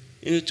you,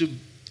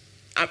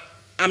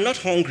 I'm not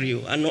hungry,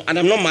 and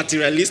I'm not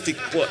materialistic,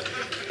 but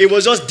it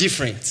was just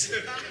different.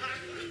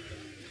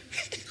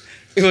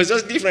 It was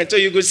just different. So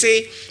you could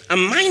say,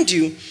 and mind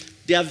you,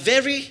 they are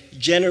very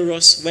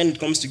generous when it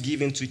comes to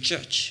giving to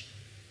church.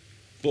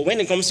 But when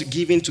it comes to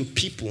giving to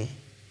people,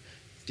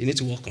 they need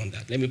to work on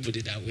that. Let me put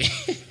it that way.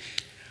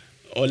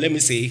 Or let me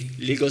say,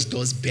 Lagos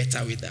does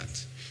better with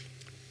that.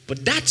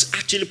 But that's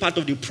actually part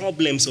of the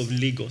problems of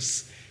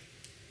Lagos.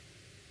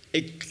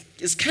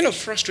 It's kind of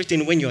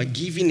frustrating when you are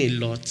giving a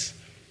lot,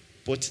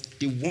 but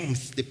the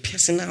warmth, the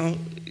personal,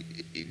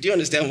 do you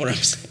understand what I'm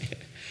saying?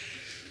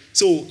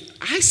 So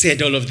I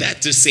said all of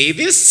that to say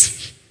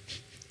this.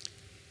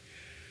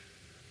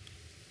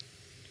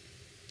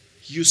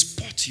 You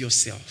spot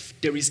yourself.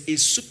 There is a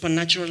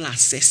supernatural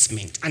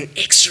assessment, an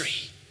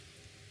X-ray.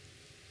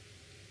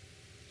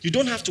 You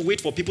don't have to wait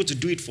for people to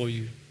do it for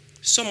you.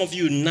 Some of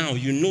you now,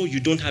 you know you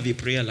don't have a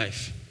prayer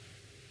life.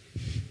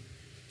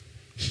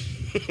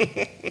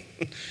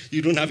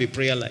 You don't have a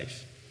prayer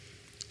life.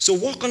 So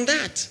work on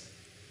that.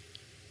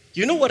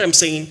 You know what I'm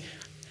saying?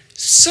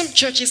 Some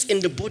churches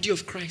in the body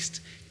of Christ,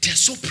 they're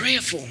so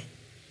prayerful.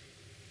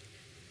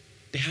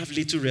 They have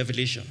little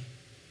revelation.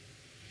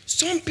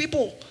 Some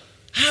people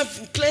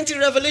have plenty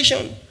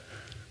revelation,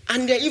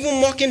 and they're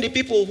even mocking the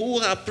people who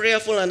are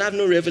prayerful and have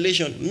no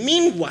revelation.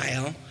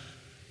 Meanwhile,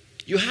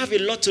 you have a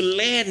lot to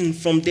learn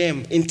from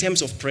them in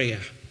terms of prayer.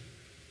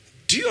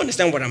 Do you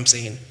understand what I'm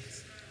saying?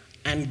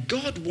 And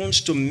God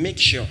wants to make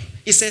sure,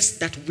 He says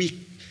that we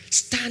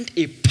stand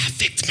a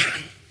perfect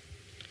man,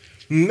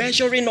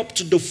 measuring up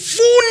to the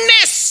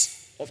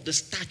fullness of the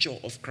stature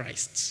of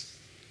Christ.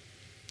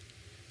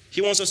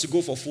 He wants us to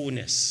go for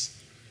fullness.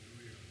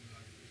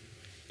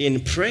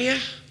 In prayer,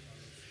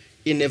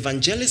 in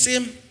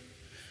evangelism,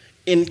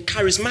 in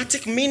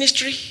charismatic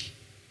ministry.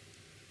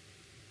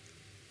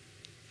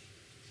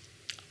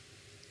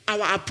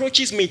 Our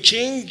approaches may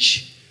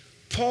change.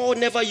 Paul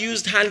never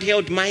used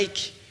handheld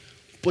mic,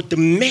 but the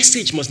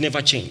message must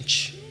never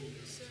change.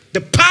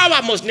 The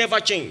power must never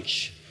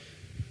change.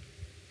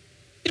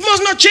 It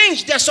must not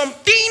change. There are some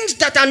things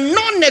that are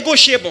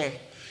non-negotiable.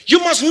 You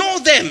must know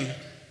them.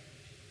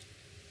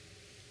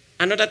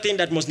 Another thing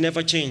that must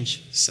never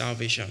change,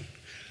 salvation.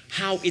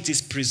 How it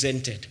is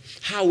presented,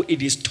 how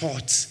it is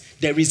taught.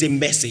 There is a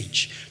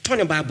message. Turn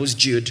your Bibles,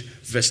 Jude,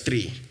 verse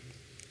 3.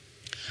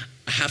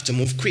 I have to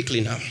move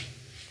quickly now.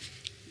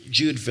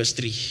 Jude, verse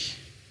 3.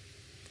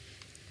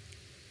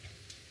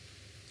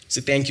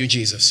 Say, thank you,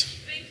 Jesus.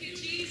 Thank you,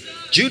 Jesus.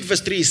 Jude,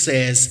 verse 3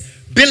 says,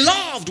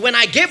 Beloved, when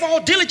I gave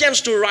all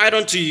diligence to write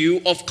unto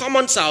you of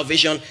common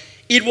salvation,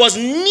 it was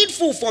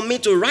needful for me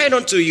to write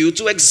unto you,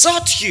 to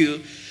exhort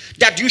you,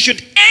 that you should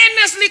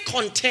earnestly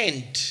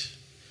contend.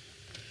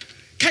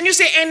 Can you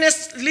say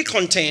earnestly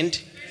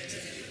contend?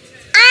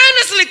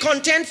 Earnestly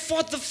contend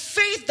for the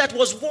faith that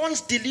was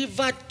once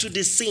delivered to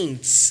the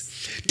saints.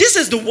 This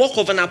is the work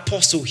of an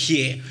apostle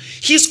here.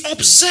 He's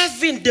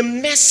observing the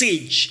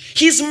message.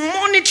 He's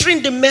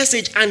monitoring the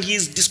message, and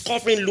he's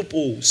discovering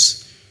loopholes.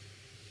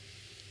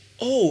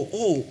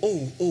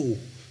 Oh.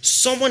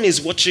 Someone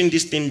is watching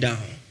this thing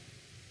down.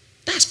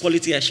 That's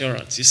quality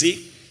assurance, you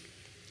see.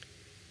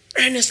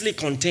 Earnestly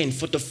contend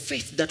for the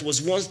faith that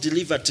was once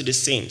delivered to the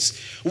saints.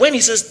 When he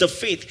says the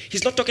faith,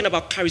 he's not talking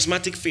about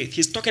charismatic faith.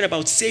 He's talking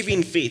about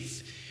saving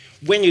faith.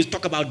 When you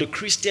talk about the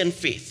Christian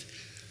faith,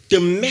 the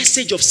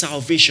message of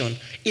salvation,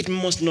 it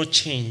must not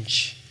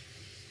change.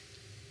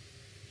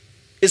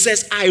 It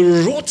says, I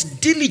wrote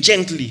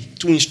diligently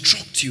to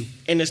instruct you,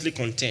 earnestly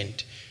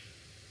contend.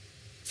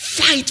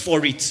 Fight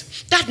for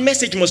it. That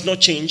message must not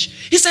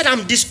change. He said,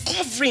 I'm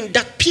discovering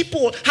that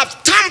people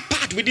have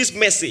tampered with this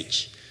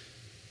message.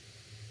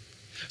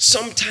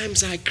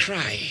 Sometimes I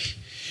cry.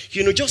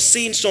 Just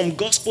seeing some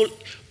gospel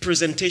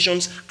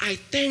presentations, I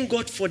thank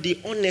God for the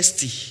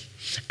honesty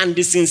and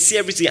the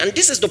sincerity. And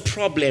this is the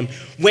problem.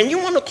 When you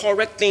want to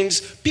correct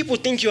things, people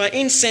think you are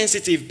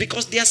insensitive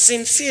because they are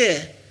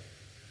sincere.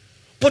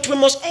 But we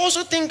must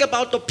also think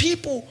about the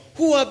people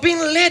who are being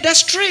led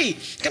astray.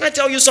 Can I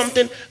tell you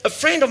something? A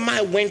friend of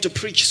mine went to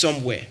preach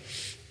somewhere,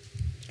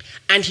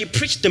 and he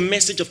preached the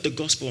message of the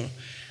gospel.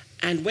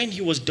 And when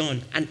he was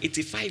done, an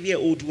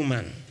 85-year-old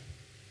woman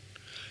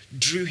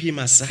drew him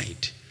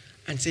aside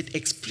and said,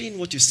 explain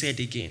what you said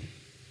again.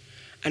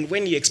 And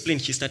when he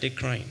explained, he started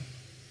crying.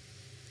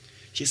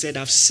 She said,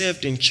 I've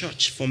served in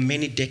church for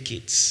many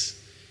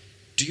decades.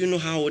 Do you know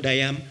how old I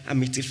am?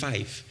 I'm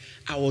 85.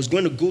 I was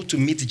going to go to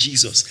meet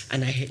Jesus,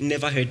 and I had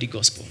never heard the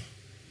gospel.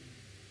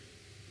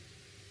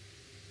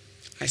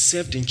 I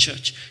served in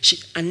church.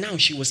 And now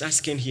she was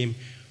asking him,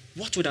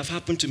 what would have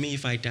happened to me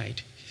if I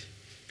died?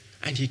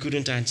 And he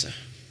couldn't answer.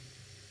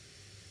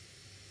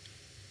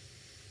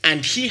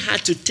 And he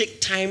had to take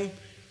time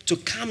to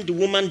calm the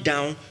woman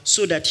down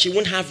so that she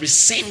won't have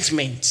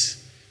resentment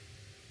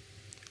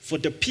for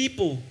the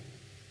people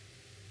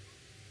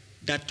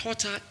that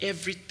taught her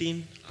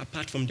everything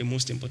apart from the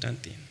most important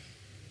thing.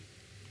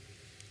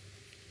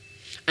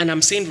 and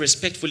I'm saying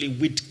respectfully,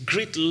 with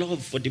great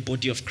love for the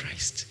body of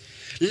Christ,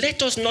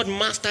 let us not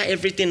master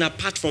everything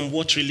apart from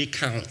what really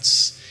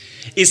counts.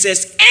 It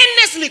says,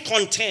 earnestly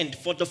contend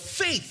for the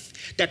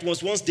faith that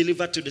was once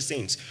delivered to the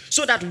saints,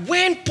 so that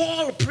when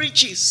Paul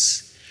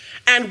preaches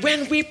and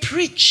when we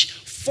preach,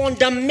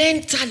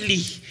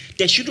 fundamentally,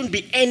 there shouldn't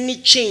be any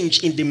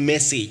change in the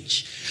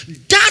message.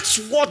 That's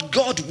what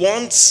God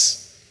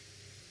wants.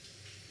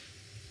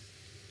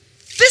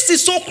 This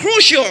is so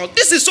crucial.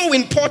 This is so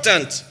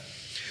important.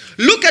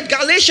 Look at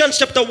Galatians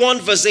chapter 1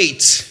 verse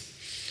 8.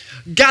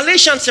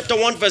 Galatians chapter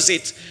 1 verse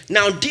 8.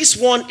 Now this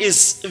one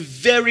is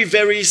very,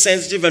 very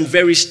sensitive and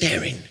very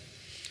stirring.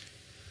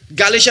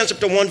 Galatians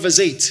chapter 1 verse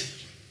 8.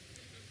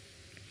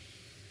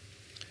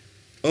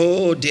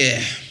 Oh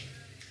dear.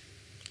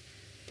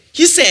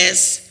 He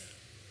says,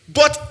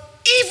 but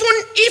even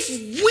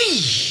if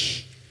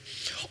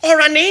we or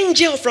an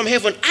angel from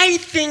heaven, I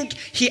think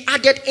he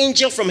added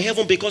angel from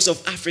heaven because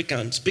of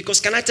Africans.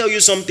 Because can I tell you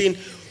something?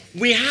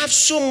 We have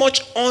so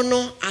much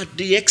honor at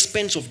the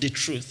expense of the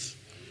truth.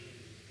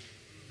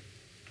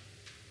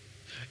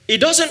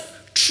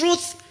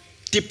 Truth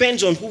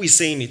depends on who is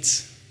saying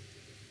it.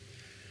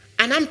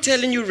 And I'm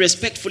telling you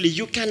respectfully,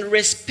 you can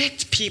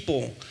respect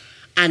people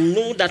and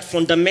know that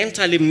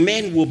fundamentally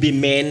men will be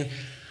men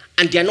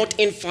and they are not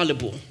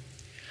infallible.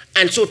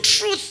 And so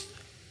truth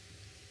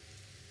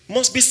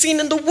must be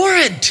seen in the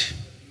word.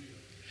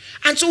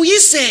 And so he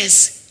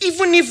says,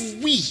 even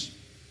if we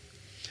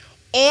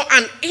or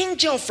an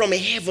angel from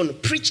heaven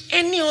preach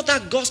any other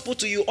gospel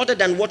to you other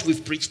than what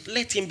we've preached,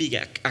 let him be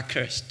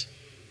accursed.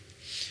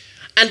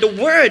 And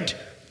the word,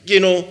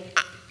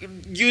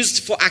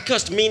 used for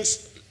accursed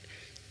means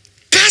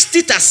cast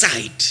it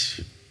aside.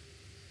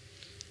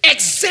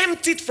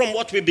 Exempt it from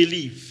what we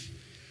believe.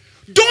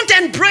 Don't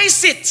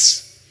embrace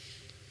it.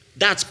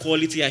 That's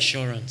quality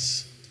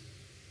assurance.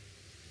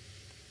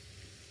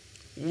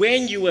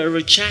 When you were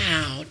a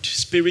child,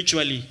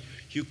 spiritually,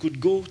 you could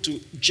go to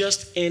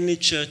just any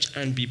church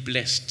and be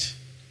blessed.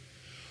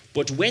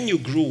 But when you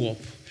grow up,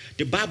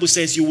 the Bible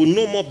says you will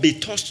no more be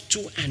tossed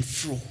to and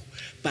fro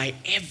by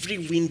every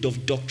wind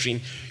of doctrine.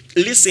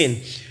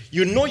 Listen,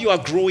 you know you are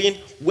growing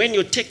when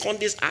you take on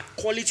this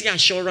quality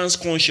assurance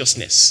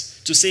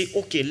consciousness to say,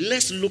 okay,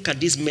 let's look at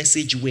this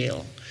message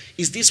well.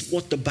 Is this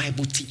what the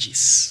Bible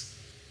teaches?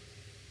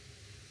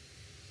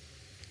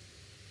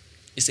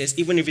 It says,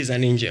 even if it's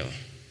an angel.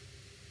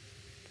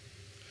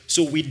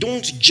 So we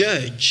don't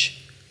judge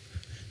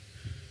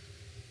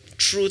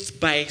truth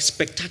by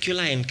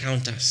spectacular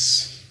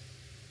encounters.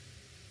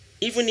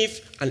 Even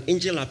if an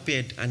angel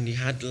appeared and he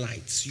had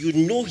lights, you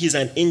know he's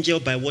an angel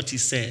by what he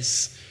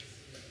says,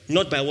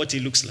 not by what he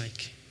looks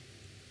like.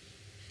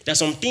 There are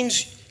some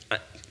things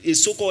a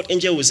so-called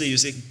angel will say, you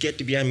say,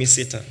 get behind me,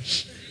 Satan.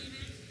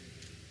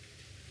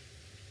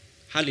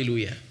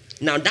 Hallelujah.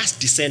 Now that's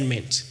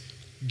discernment.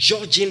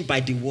 Judging by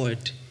the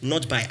word,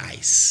 not by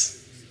eyes.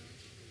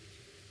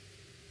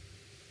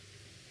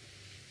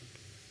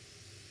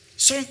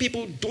 Some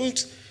people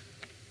don't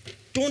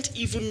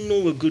even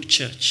know a good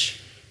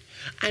church.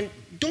 And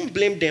don't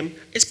blame them.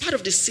 It's part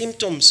of the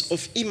symptoms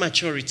of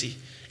immaturity.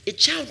 A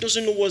child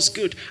doesn't know what's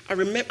good.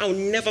 I'll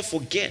never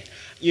forget,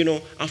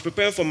 I was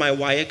preparing for my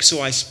WAEC,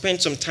 so I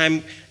spent some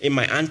time in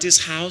my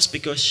auntie's house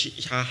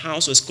because her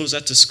house was closer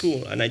to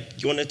school and I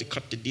wanted to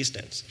cut the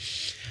distance.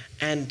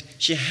 And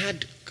she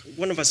had,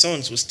 one of her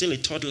sons was still a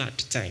toddler at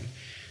the time.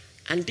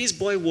 And this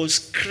boy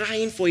was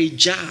crying for a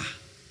jar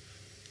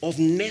of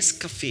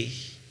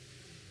Nescafe.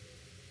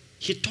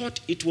 He thought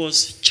it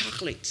was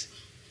chocolate.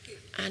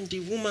 And the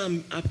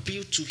woman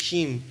appealed to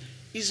him.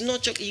 It's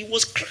not chocolate. He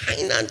was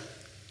crying and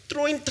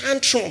throwing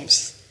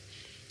tantrums.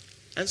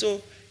 And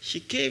so she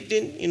caved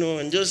in,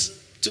 and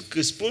just took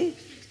a spoon,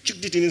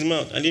 chucked it in his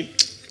mouth, and then,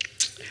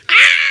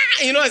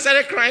 I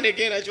started crying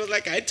again. And she was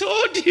like, I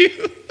told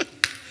you.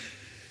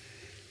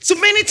 So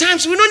many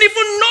times we don't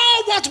even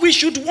know what we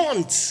should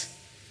want.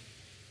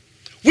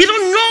 We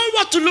don't know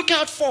what to look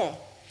out for.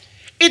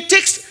 It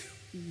takes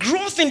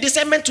growth in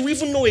discernment to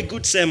even know a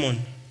good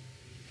sermon.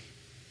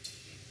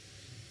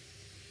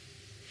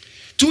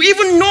 To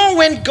even know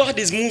when God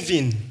is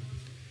moving.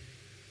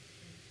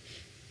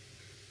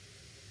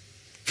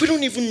 We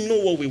don't even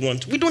know what we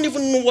want. We don't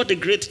even know what a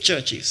great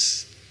church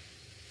is.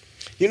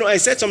 I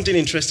said something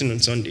interesting on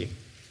Sunday.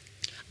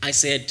 I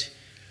said,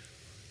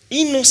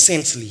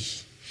 innocently,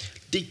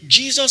 the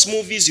Jesus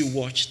movies you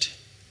watched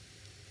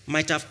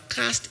might have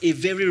cast a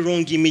very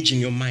wrong image in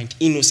your mind,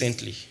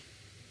 innocently.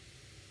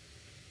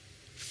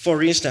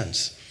 For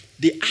instance,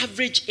 the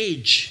average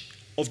age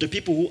of the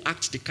people who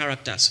act the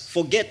characters,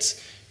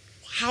 forget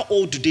how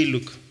old do they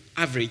look,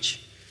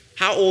 average.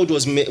 How old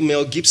was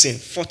Mel Gibson?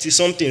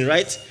 40-something,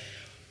 right?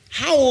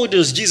 How old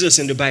was Jesus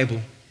in the Bible?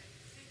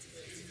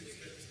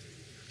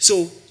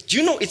 So, do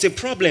you know it's a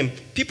problem?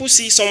 People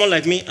see someone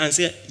like me and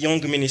say,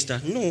 young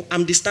minister. No,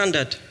 I'm the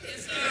standard.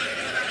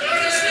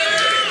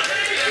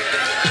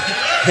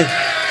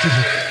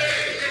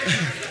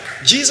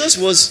 Jesus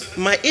was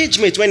my age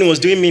mate when he was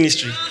doing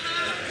ministry.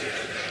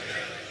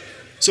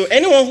 So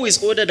anyone who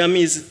is older than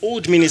me is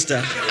old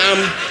minister.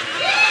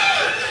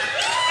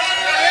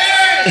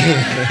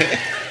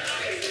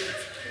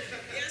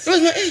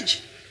 was my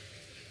age.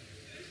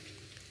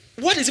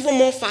 What is even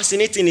more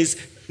fascinating is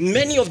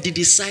many of the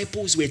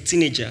disciples were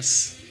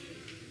teenagers.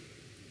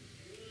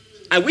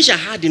 I wish I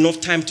had enough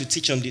time to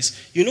teach on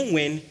this. You know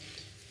when,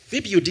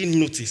 maybe you didn't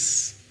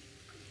notice,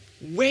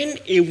 when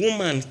a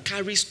woman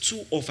carries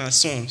 2 of her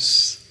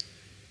sons,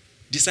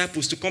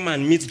 disciples, to come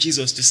and meet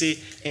Jesus to say,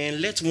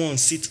 and let one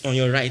sit on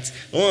your right.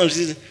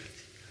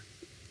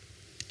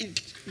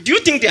 Do you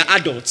think they are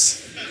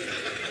adults?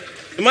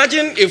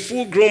 Imagine a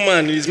full-grown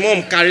man, his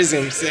mom carries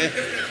him, say,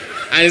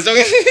 and he's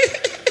talking.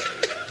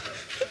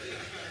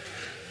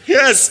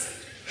 Yes,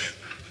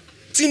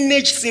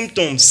 teenage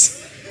symptoms.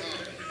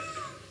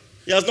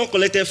 He has not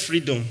collected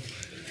freedom.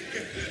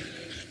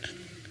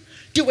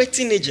 They were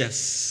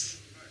teenagers.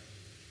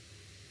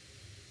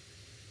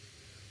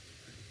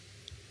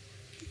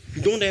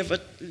 Don't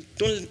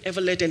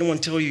ever let anyone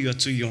tell you you're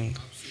too young.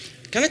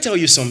 Can I tell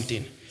you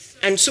something?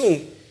 And so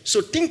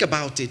think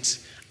about it,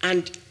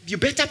 and you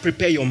better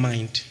prepare your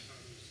mind,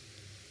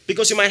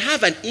 because you might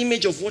have an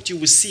image of what you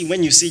will see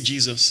when you see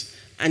Jesus,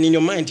 and in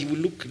your mind he will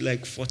look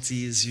like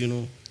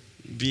 40s,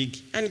 big,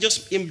 and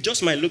it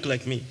just might look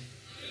like me.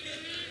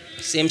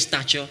 Same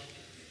stature,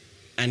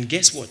 and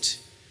guess what?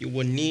 You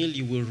will kneel,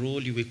 you will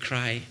roll, you will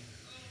cry,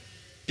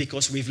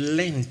 because we've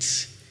learned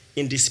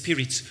in the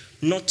spirit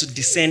not to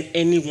discern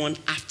anyone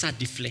after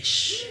the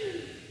flesh.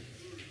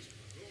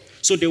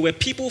 So there were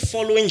people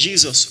following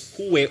Jesus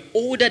who were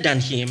older than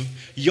him,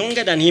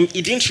 younger than him.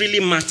 It didn't really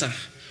matter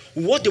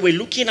what they were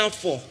looking out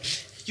for.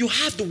 You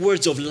have the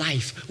words of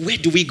life. Where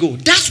do we go?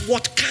 That's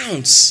what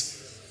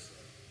counts.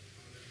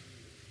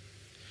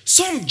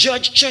 Some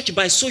judge church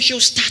by social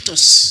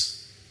status.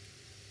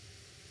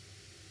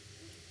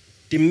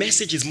 The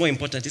message is more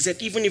important. He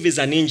said, even if it's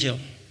an angel,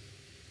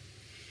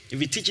 if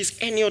he teaches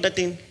any other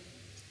thing,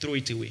 throw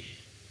it away.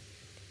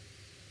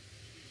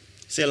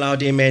 Say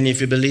loud amen if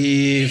you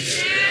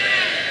believe.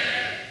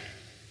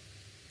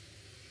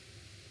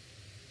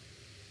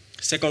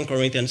 2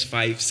 Corinthians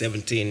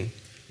 5:17,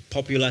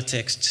 popular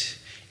text.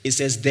 It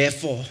says,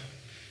 therefore,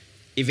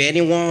 if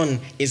anyone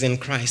is in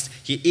Christ,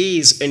 he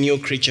is a new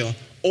creature.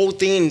 All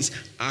things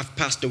have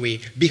passed away.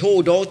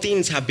 Behold, all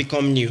things have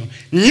become new.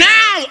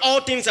 Now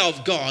all things are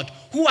of God,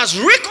 who has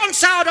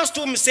reconciled us to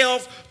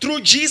himself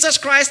through Jesus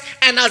Christ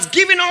and has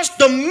given us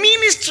the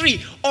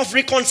ministry of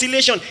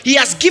reconciliation. He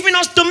has given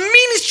us the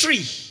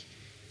ministry,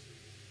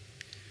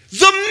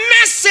 the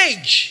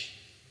message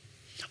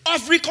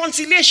of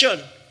reconciliation.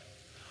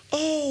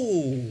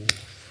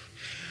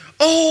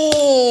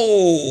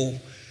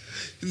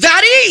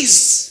 That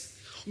is,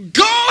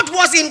 God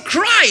was in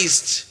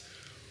Christ,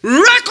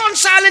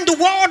 reconciling the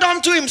world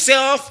unto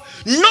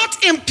himself,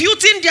 not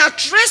imputing their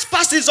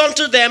trespasses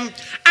unto them,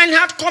 and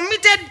had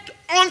committed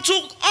unto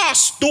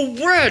us the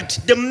word,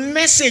 the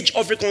message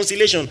of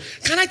reconciliation.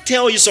 Can I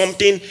tell you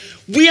something?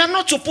 We are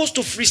not supposed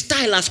to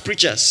freestyle as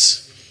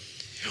preachers.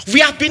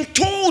 We have been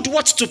told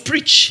what to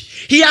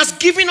preach. He has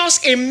given us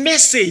a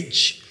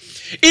message.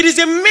 It is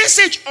a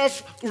message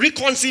of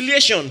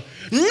reconciliation,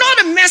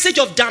 not a message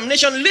of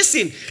damnation.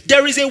 Listen,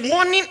 there is a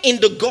warning in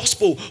the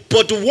gospel,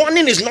 but the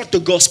warning is not the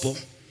gospel.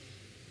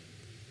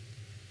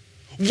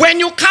 When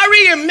you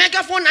carry a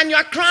megaphone and you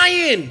are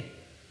crying,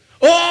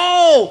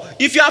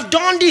 if you have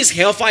done this,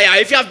 hellfire.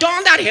 If you have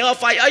done that,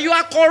 hellfire. You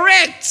are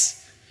correct,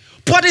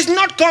 but it's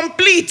not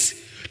complete.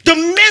 The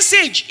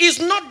message is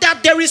not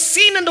that there is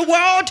sin in the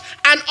world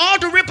and all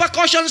the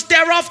repercussions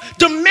thereof.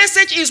 The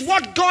message is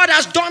what God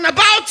has done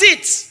about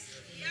it.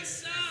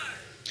 Yes, sir.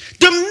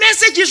 The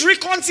message is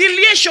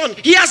reconciliation.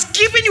 He has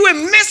given you a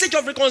message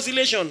of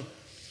reconciliation.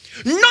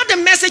 Not a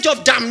message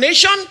of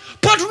damnation,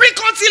 but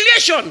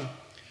reconciliation.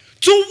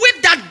 To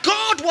wit, that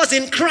God was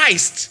in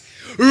Christ,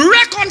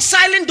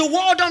 reconciling the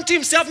world unto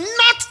himself,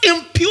 not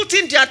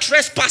imputing their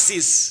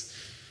trespasses.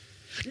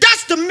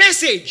 That's the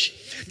message.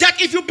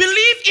 That if you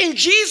believe in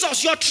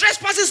Jesus, your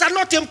trespasses are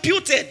not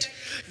imputed.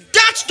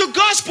 That's the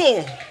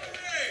gospel.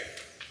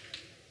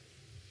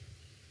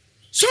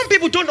 Some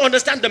people don't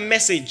understand the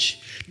message.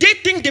 They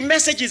think the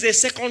message is a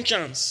second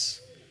chance.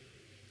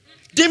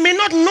 They may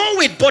not know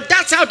it, but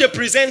that's how they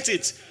present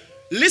it.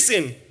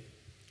 Listen,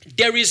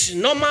 there is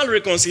normal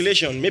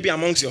reconciliation, maybe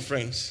amongst your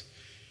friends.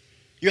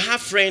 You have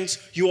friends,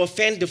 you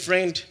offend the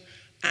friend,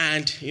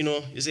 and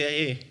you say,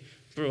 hey,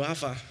 bro, how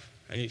far?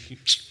 And he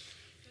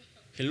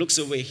looks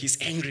away, he's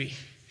angry,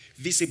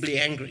 visibly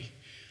angry.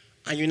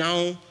 And you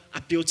now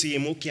appeal to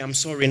him, okay, I'm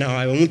sorry now,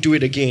 I won't do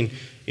it again,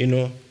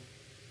 And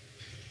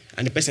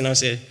the person now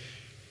says,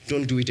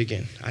 don't do it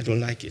again, I don't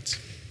like it.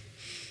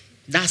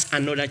 That's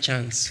another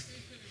chance.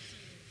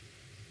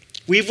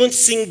 We even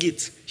sing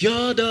it.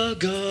 You're the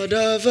God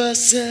of a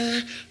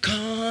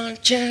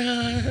second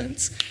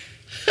chance.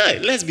 Hey,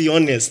 let's be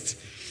honest.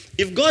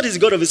 If God is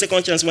God of a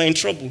second chance, we're in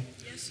trouble.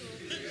 Yes, sir.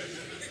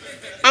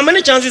 How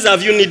many chances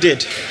have you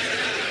needed?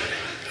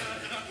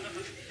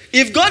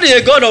 If God is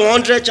a God of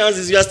 100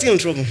 chances, you are still in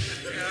trouble.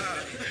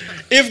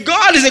 If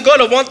God is a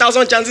God of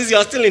 1,000 chances, you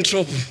are still in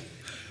trouble.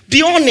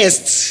 Be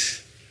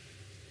honest.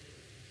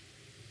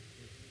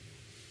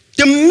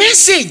 The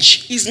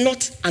message is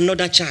not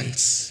another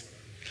chance.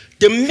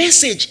 The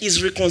message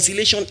is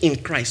reconciliation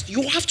in Christ.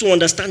 You have to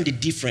understand the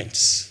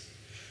difference.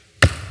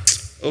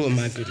 Oh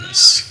my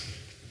goodness.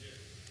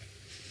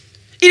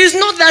 It is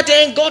not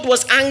that God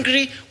was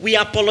angry, we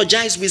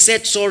apologized, we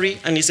said sorry,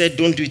 and he said,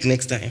 don't do it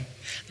next time.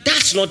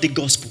 That's not the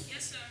gospel.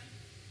 Yes, sir.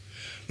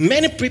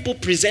 Many people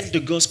present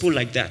the gospel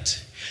like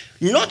that.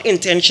 Not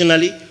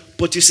intentionally,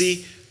 but you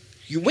see,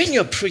 when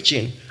you're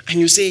preaching and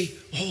you say,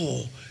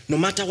 oh, no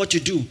matter what you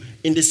do,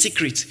 in the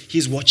secret,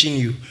 he's watching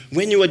you.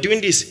 When you are doing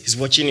this, he's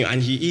watching you,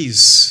 and he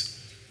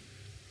is.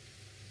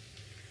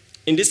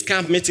 In this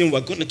camp meeting,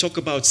 we're going to talk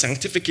about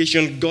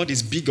sanctification. God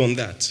is big on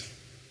that.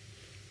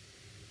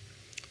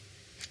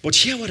 But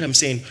hear what I'm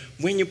saying.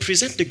 When you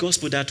present the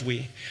gospel that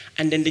way,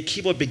 and then the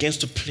keyboard begins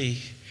to play,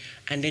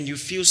 and then you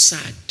feel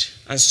sad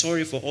and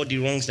sorry for all the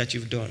wrongs that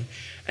you've done,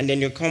 and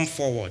then you come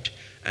forward,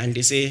 and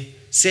they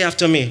say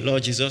after me,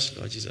 Lord Jesus,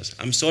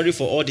 I'm sorry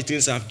for all the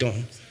things I've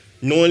done.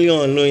 Knowingly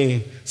or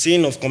unknowingly,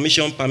 sin of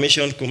commission,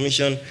 permission,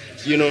 commission,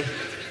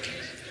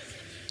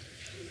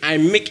 I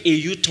make a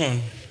U-turn.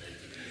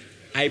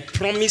 I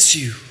promise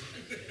you,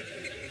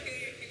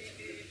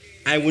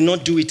 I will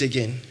not do it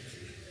again.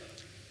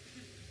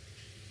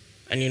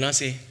 And you now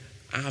say,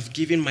 I have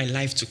given my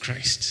life to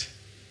Christ.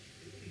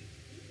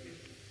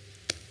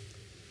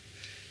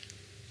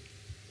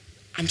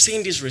 I'm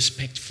saying this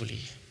respectfully.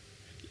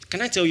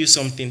 Can I tell you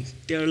something?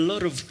 There are a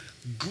lot of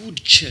good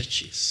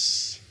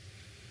churches.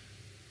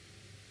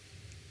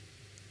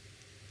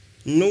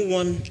 No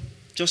one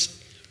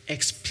just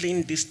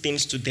explained these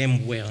things to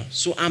them well.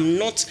 So I'm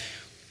not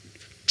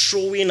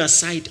throwing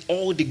aside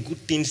all the good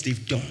things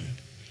they've done.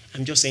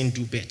 I'm just saying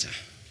do better.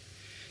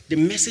 The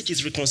message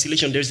is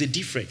reconciliation. There's a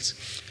difference.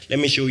 Let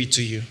me show it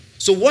to you.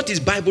 So what is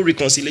Bible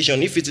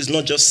reconciliation if it is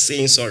not just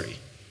saying sorry?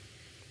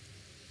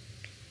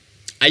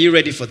 Are you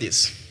ready for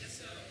this? Yes,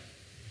 sir.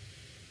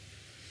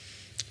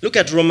 Look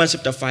at Romans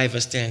chapter 5,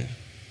 verse 10.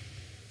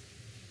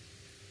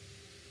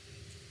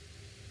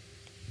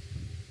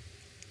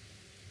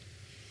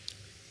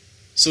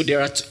 So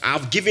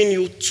I've given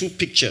you two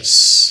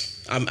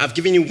pictures. I've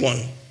given you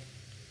one.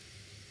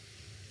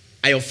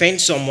 I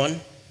offend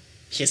someone.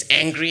 He's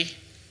angry.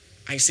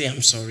 I say,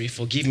 I'm sorry.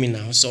 Forgive me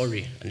now.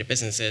 Sorry. And the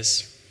person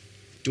says,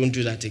 don't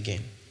do that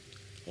again.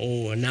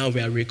 Oh, now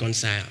we are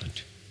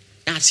reconciled.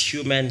 That's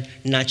human,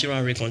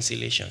 natural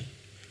reconciliation.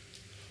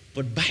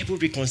 But Bible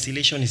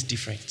reconciliation is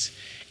different.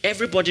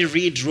 Everybody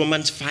read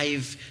Romans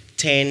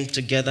 5:10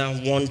 together.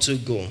 1, 2,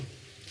 go.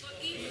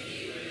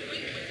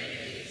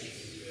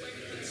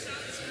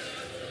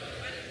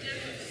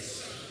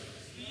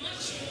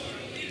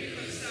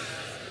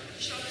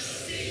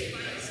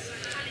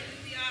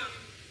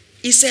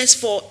 It says,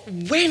 for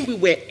when we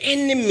were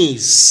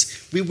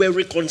enemies, we were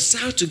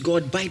reconciled to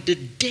God by the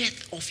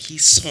death of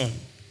his son.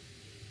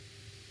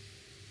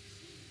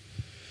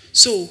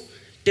 So,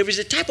 there is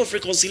a type of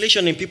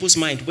reconciliation in people's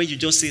mind where you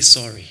just say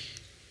sorry.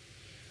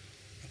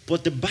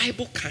 But the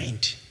Bible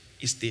kind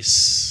is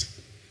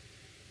this.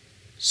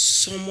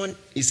 Someone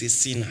is a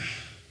sinner.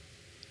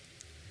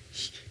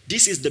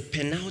 This is the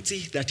penalty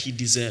that he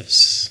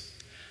deserves.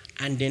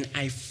 And then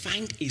I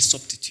find a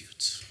substitute.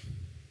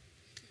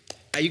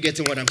 Are you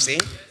getting what I'm saying?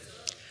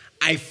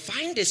 I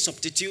find a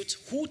substitute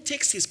who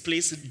takes his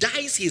place,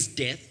 dies his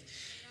death.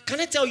 Can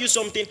I tell you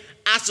something?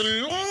 As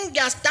long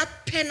as that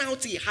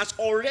penalty has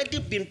already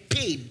been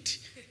paid,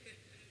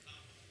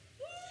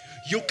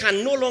 you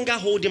can no longer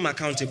hold him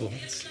accountable.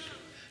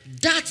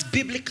 That's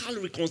biblical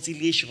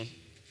reconciliation.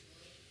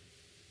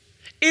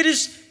 It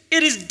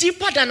is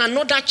deeper than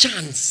another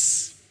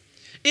chance.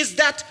 It's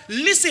that,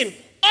 listen,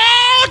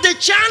 all the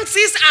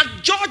chances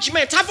at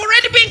judgment have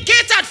already been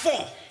catered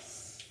for.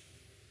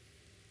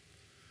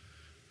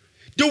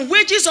 The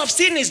wages of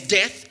sin is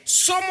death.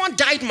 Someone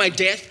died my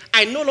death.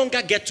 I no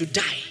longer get to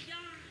die.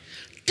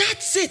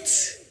 That's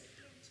it.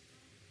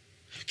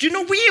 You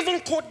know, we even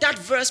quote that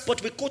verse,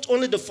 but we quote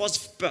only the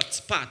first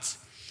part.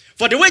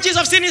 For the wages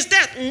of sin is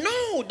death.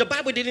 No, the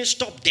Bible didn't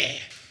stop there.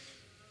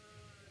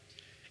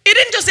 It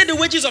didn't just say the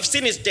wages of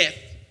sin is death.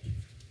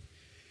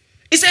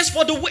 It says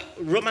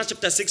Romans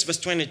chapter 6, verse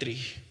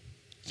 23.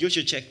 You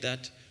should check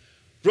that.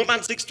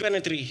 Romans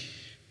 6:23.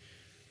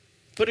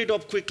 Put it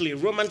up quickly.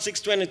 Romans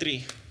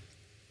 6:23.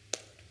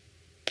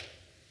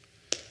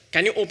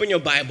 Can you open your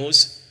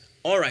Bibles?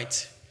 All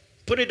right.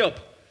 Put it up.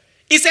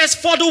 It says,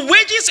 for the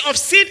wages of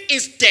sin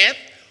is death,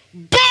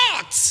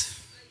 but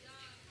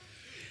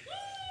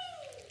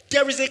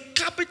there is a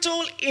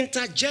capital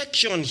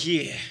interjection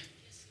here.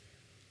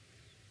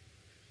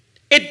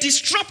 A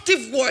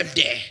disruptive word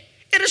there.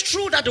 It is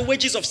true that the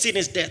wages of sin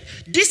is death.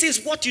 This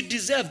is what you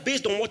deserve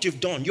based on what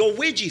you've done. Your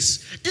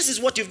wages. This is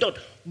what you've done.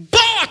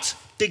 But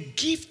the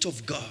gift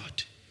of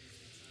God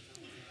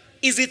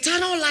is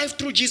eternal life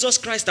through Jesus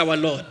Christ our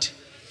Lord.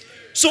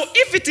 So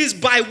if it is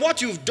by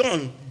what you've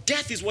done,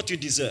 death is what you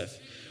deserve.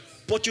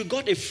 But you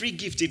got a free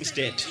gift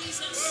instead.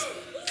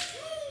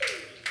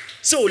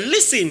 So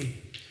listen,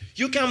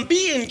 you can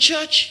be in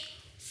church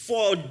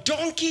for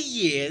donkey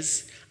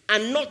years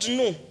and not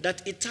know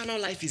that eternal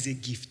life is a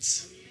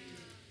gift.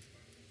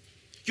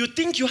 You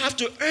think you have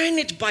to earn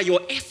it by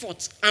your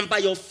efforts and by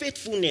your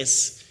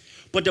faithfulness.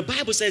 But the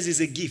Bible says it's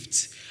a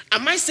gift.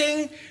 Am I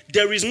saying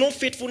there is no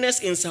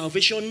faithfulness in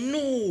salvation?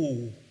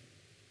 No.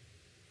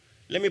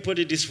 Let me put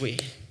it this way.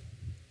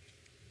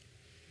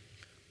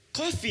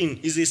 Coughing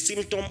is a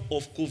symptom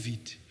of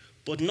COVID,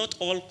 but not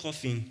all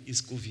coughing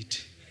is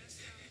COVID.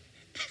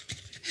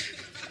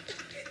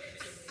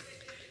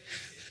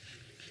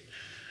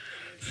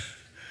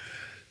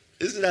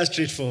 Isn't that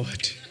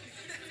straightforward?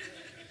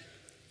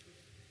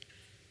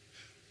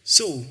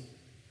 So,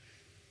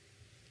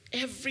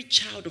 every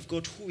child of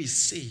God who is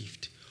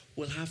saved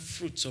will have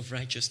fruits of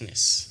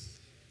righteousness.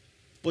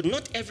 But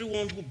not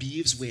everyone who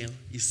behaves well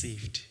is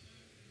saved.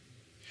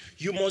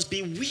 You must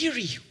be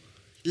weary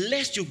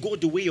lest you go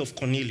the way of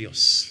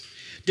Cornelius.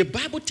 The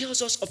Bible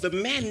tells us of a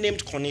man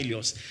named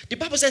Cornelius. The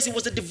Bible says he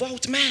was a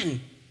devout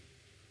man.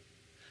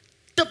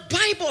 The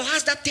Bible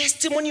has that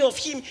testimony of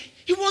him.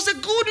 He was a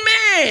good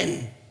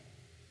man.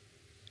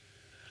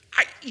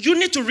 You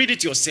need to read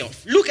it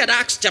yourself. Look at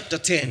Acts chapter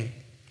 10.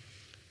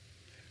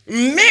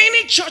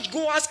 Many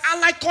churchgoers are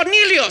like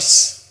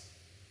Cornelius.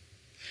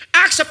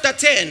 Acts chapter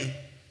 10.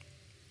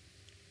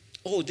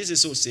 Oh, this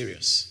is so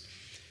serious.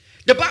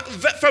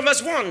 From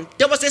verse 1,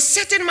 there was a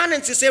certain man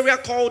in Caesarea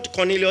called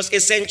Cornelius, a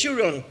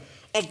centurion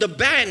of the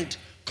band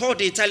called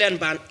the Italian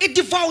band, a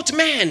devout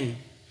man,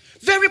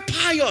 very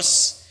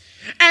pious,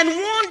 and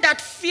one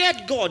that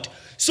feared God.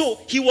 So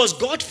he was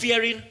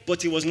God-fearing,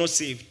 but he was not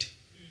saved.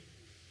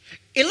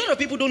 A lot of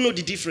people don't know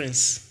the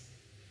difference.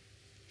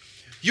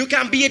 You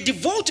can be a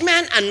devout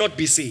man and not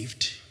be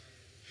saved.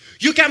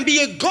 You can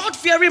be a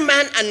God-fearing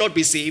man and not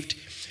be saved.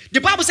 The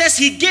Bible says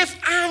he gave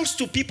alms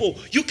to people.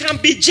 You can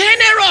be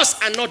generous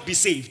and not be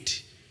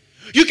saved.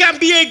 You can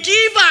be a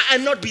giver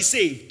and not be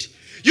saved.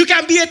 You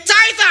can be a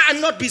tither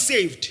and not be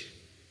saved.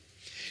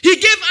 He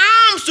gave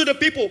alms to the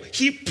people.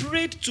 He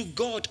prayed to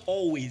God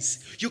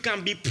always. You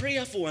can be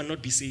prayerful and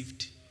not be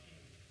saved.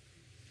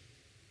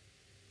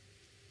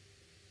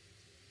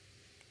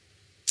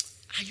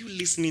 Are you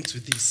listening to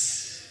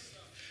this?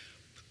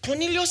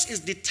 Cornelius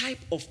is the type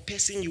of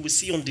person you will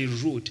see on the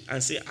road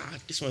and say,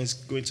 this one is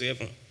going to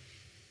heaven.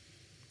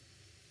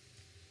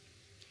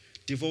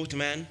 Devout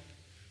man,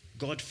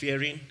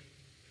 God-fearing,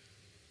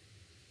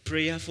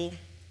 prayerful,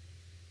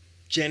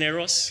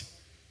 generous,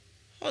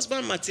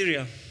 husband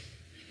material.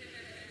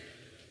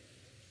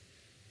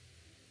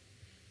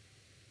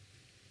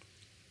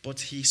 But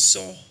he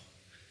saw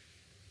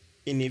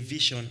in a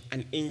vision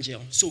an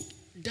angel. So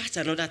that's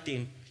another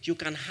thing. You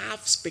can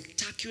have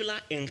spectacular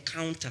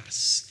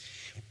encounters,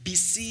 be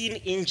seeing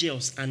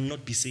angels and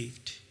not be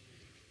saved.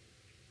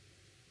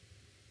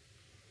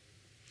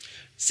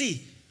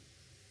 See,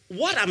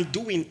 what I'm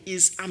doing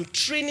is I'm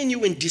training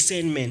you in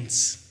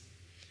discernment.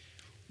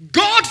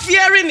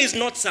 God-fearing is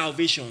not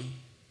salvation.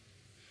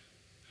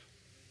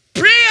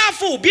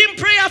 Being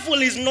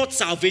prayerful is not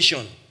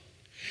salvation.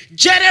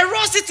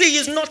 Generosity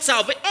is not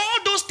salvation.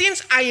 All those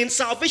things are in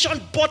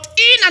salvation, but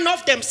in and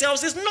of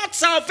themselves is not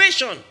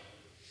salvation.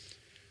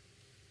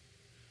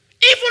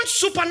 Even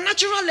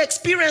supernatural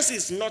experience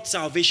is not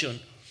salvation.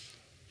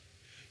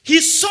 He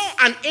saw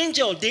an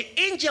angel. The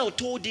angel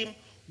told him,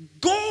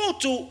 go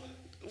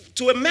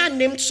to a man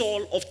named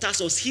Saul of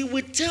Tarsus. He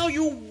will tell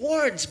you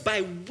words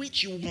by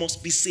which you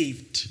must be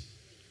saved.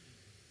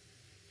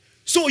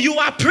 So you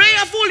are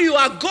prayerful, you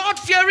are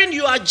God-fearing,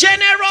 you are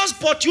generous,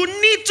 but you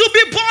need to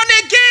be born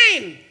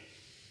again.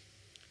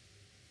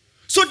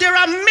 So there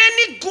are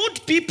many good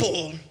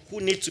people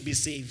who need to be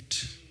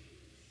saved.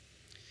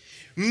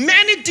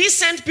 Many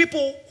decent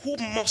people who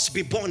must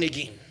be born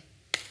again.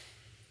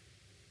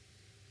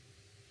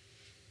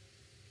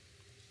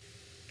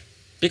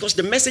 Because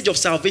the message of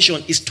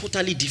salvation is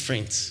totally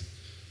different.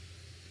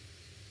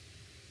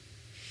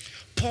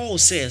 Paul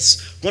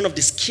says, one of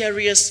the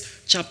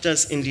scariest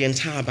chapters in the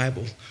entire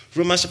Bible,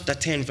 Romans chapter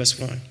 10, verse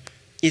 1.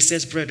 It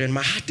says, brethren,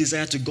 my heart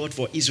desire to God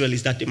for Israel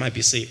is that they might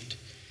be saved.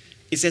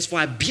 It says, for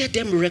I bear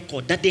them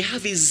record that they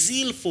have a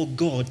zeal for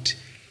God.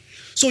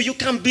 So you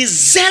can be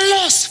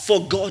zealous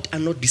for God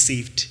and not be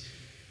saved.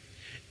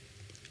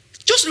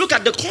 Just look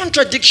at the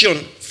contradiction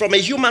from a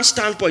human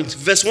standpoint,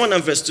 verse 1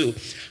 and verse 2.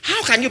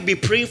 How can you be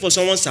praying for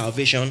someone's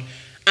salvation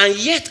and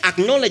yet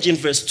acknowledge in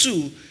verse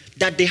 2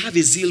 that they have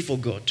a zeal for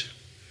God?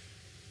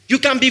 You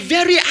can be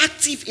very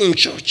active in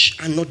church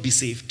and not be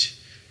saved.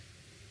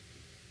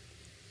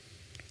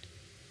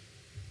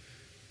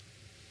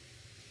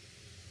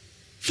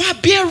 For I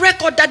bear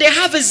record that they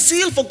have a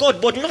zeal for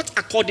God, but not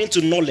according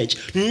to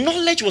knowledge.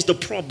 Knowledge was the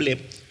problem.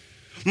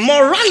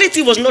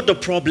 Morality was not the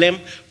problem.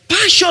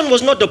 Passion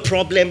was not the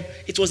problem.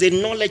 It was a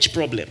knowledge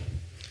problem.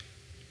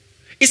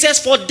 It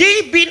says, for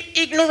they being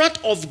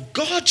ignorant of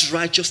God's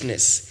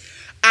righteousness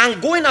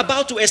and going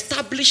about to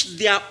establish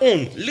their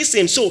own.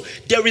 Listen, so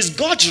there is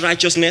God's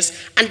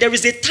righteousness and there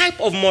is a type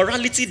of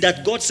morality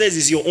that God says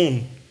is your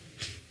own.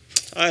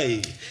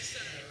 Aye.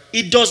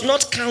 It does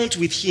not count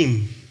with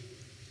him.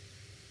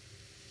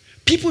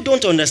 People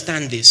don't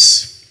understand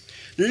this.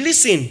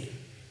 Listen,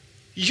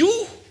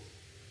 you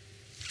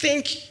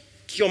think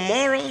you're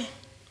moral?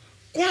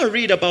 Go and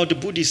read about the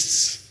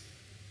Buddhists.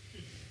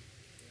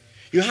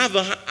 You have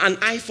an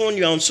iPhone,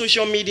 you're on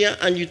social media,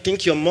 and you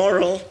think you're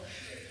moral.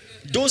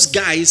 Those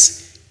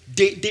guys,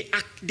 they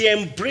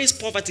embrace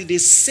poverty. They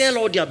sell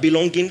all their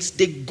belongings.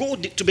 They go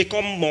to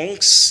become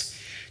monks.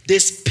 They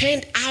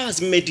spend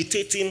hours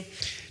meditating.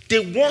 They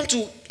want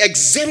to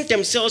exempt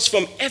themselves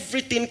from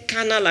everything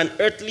carnal and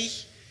earthly.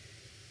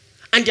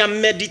 And they are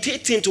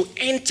meditating to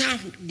enter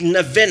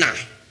nirvana.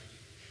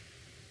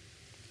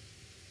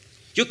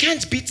 You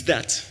can't beat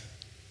that.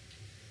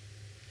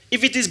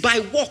 If it is by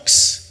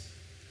works,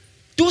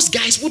 those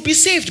guys would be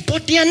saved,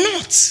 but they are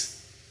not.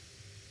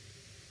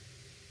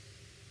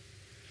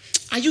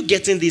 Are you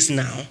getting this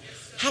now?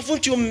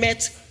 Haven't you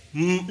met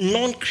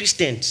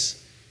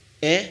non-Christians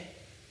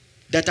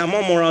that are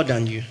more moral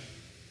than you?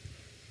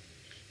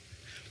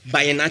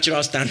 By a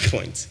natural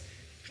standpoint.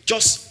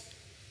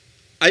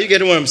 Are you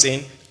getting what I'm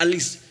saying? At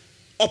least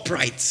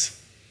upright.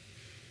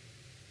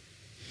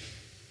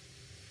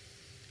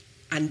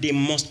 And they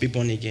must be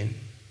born again.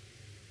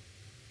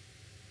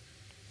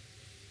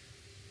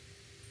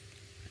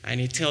 And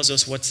it tells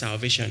us what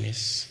salvation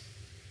is.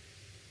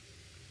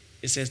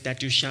 It says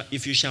that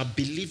if you shall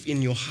believe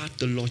in your heart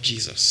the Lord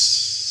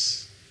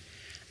Jesus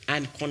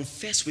and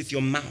confess with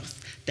your mouth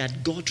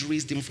that God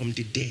raised him from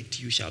the dead,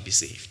 you shall be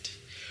saved.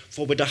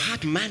 For with the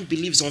heart man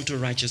believes unto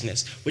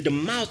righteousness, with the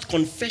mouth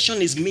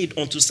confession is made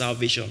unto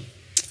salvation.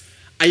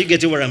 Are you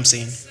getting what I'm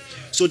saying?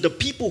 So the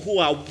people who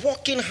are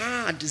working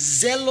hard,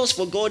 zealous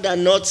for God, are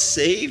not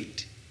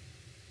saved.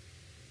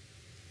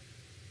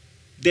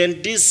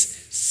 Then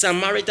this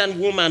Samaritan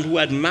woman who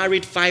had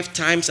married 5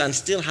 times and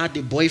still had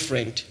a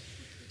boyfriend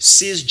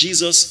sees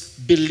Jesus,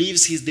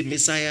 believes he's the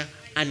Messiah,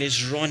 and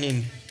is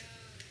running.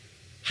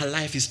 Her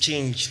life is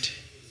changed.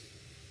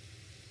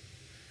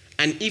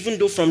 And even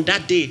though from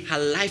that day, her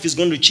life is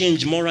going to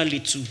change morally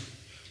too,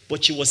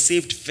 but she was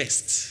saved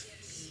first.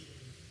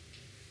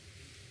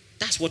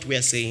 That's what we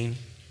are saying.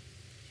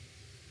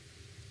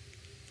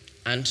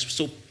 And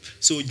so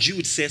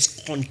Jude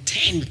says,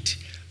 contend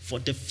for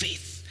the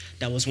faith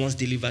that was once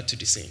delivered to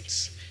the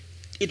saints.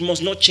 It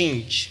must not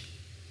change.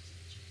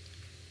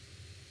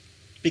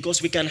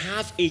 Because we can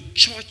have a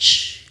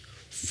church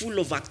full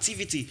of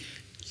activity.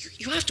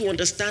 You have to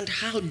understand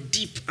how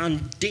deep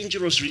and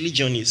dangerous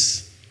religion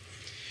is.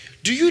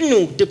 Do you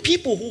know the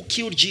people who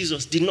killed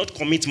Jesus did not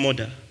commit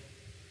murder?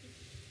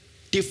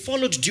 They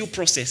followed due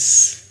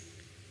process.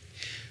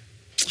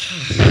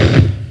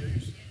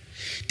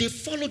 They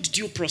followed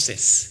due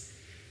process.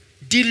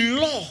 The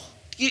law,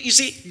 you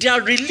see,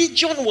 their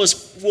religion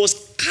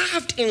was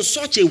carved in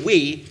such a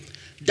way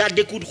that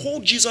they could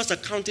hold Jesus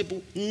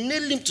accountable,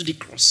 nail him to the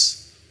cross.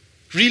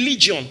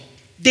 Religion.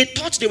 They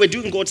thought they were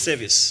doing God's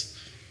service.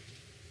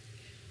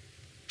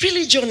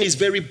 Religion is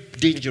very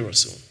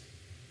dangerous.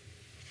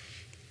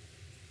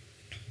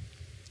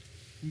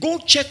 Go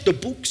check the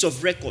books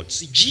of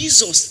records.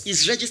 Jesus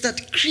is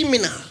registered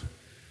criminal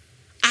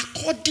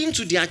according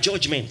to their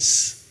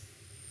judgments.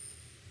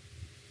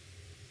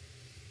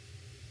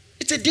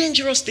 It's a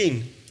dangerous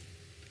thing.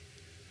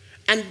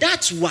 And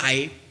that's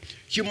why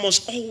you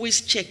must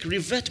always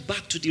revert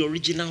back to the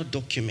original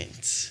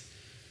document.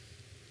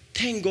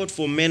 Thank God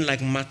for men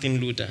like Martin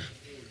Luther,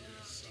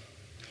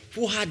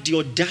 who had the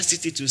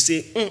audacity to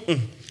say,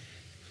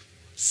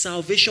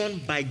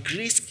 salvation by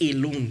grace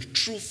alone,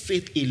 through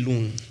faith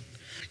alone.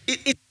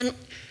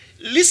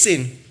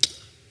 Listen,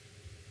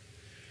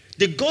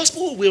 the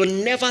gospel will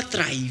never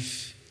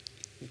thrive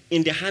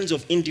in the hands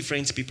of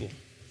indifferent people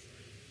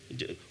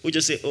who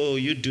just say, oh,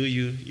 you do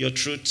you, your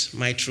truth,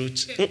 my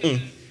truth.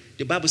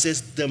 The Bible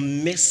says the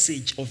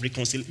message of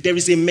reconciliation. There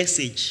is a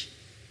message.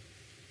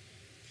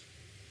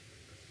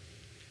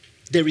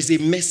 There is a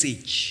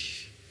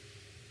message.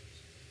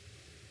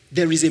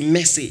 There is a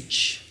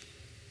message.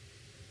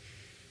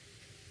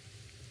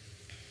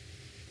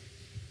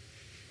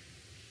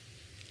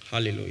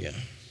 Hallelujah.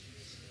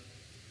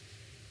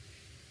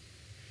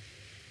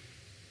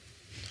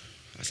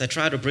 As I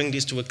try to bring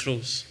this to a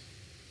close,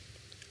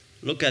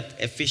 look at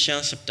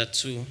Ephesians chapter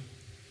 2,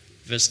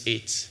 verse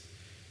 8.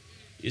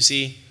 You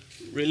see,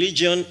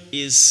 religion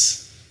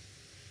is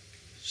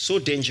so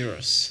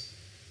dangerous.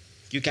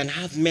 You can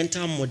have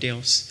mental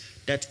models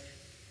that...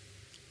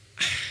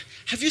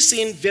 Have you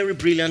seen very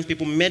brilliant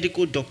people,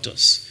 medical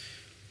doctors,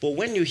 but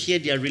when you hear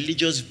their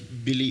religious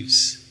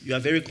beliefs, you are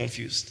very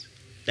confused.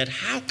 That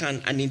how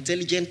can an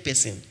intelligent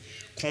person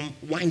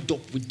wind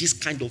up with this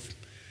kind of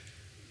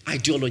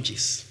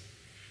ideologies?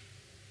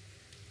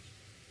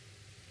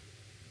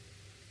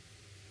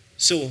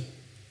 So,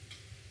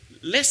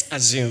 let's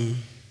assume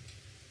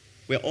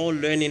we're all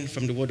learning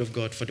from the Word of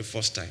God for the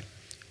first time.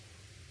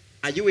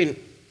 Are you in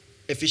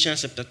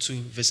Ephesians chapter 2,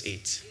 verse 8?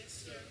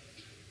 Yes, sir.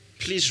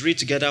 Please read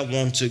together,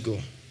 1, 2, go.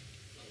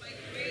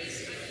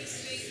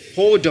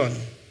 Hold on.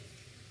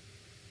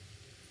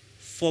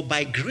 For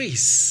by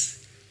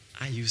grace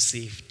are you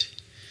saved.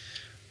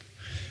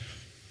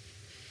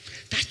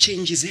 That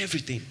changes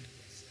everything.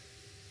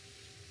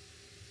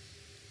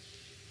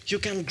 You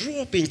can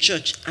grow up in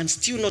church and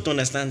still not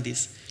understand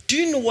this. Do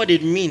you know what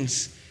it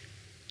means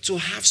to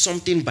have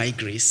something by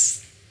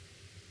grace?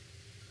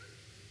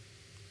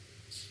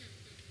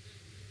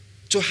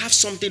 to have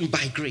something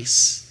by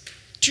grace.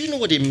 Do you know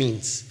what it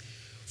means?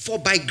 For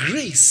by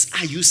grace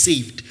are you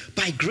saved.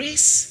 By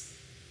grace.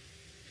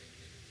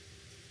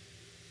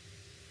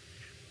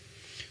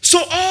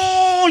 So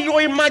all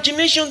your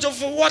imaginations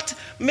of what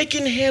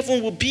making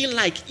heaven will be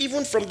like,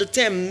 even from the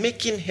term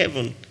making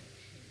heaven,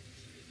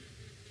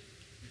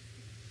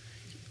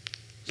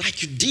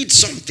 like you did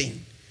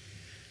something,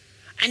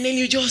 and then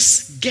you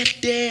just get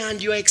there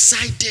and you're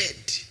excited.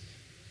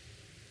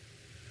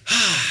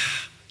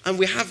 And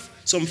we have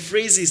some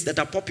phrases that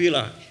are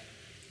popular.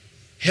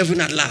 Heaven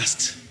at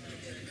last.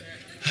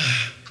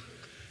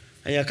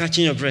 And you're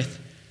catching your breath.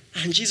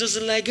 And Jesus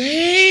is like,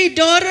 hey,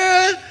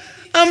 daughter,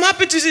 I'm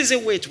happy to see you. Say,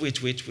 wait.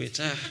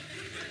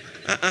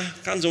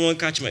 Can't someone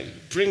catch me?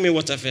 Bring me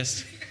water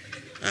first.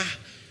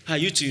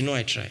 You two, you know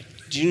I tried.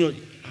 Do you know?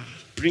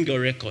 Bring your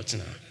records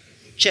now.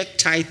 Check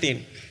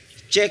tithing.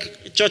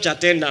 Check church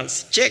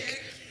attendance.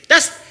 Check.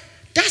 That's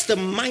the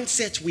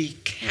mindset we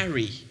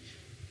carry.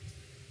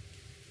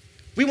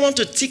 We want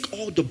to tick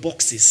all the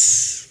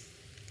boxes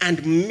and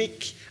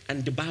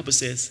the Bible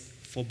says,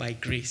 for by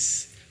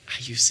grace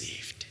are you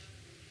saved.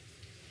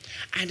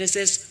 And it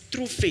says,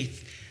 through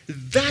faith,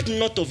 that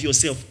not of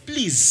yourself.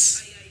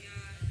 Please.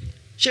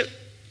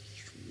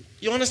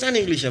 You understand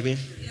English, Abi?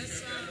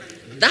 Yes, sir.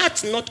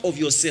 That not of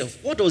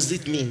yourself. What does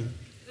it mean?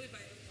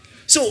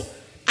 So,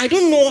 I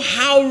don't know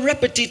how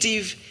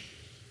repetitive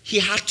he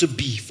had to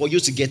be for you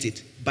to get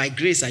it. By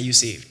grace are you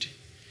saved.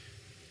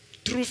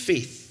 Through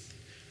faith.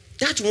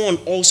 That one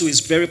also is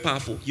very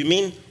powerful. You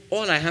mean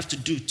all I have to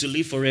do to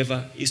live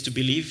forever is to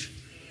believe?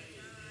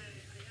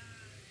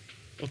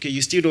 Okay,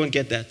 you still don't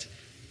get that.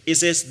 It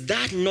says,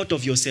 that not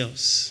of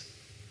yourselves.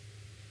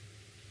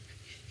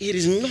 It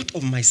is not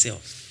of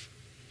myself.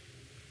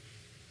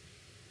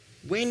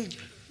 When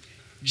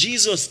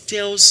Jesus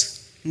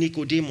tells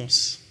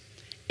Nicodemus,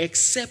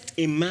 except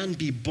a man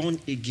be born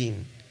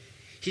again,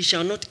 he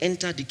shall not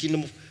enter the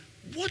kingdom of...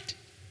 What?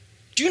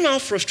 Do you know how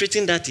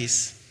frustrating that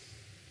is?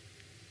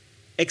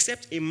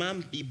 Except a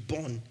man be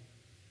born.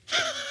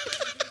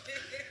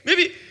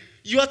 Maybe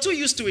you are too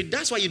used to it.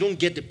 That's why you don't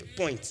get the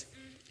point.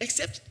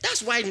 Except,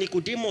 that's why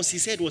Nicodemus,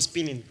 his head was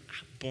spinning.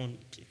 Born.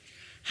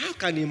 How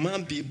can a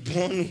man be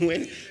born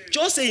when...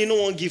 Just say you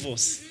no one give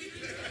us.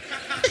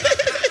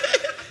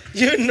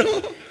 You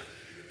know?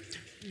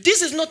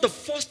 This is not the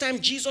first time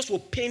Jesus will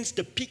paint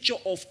the picture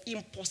of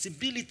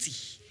impossibility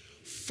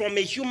from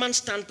a human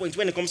standpoint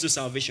when it comes to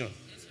salvation.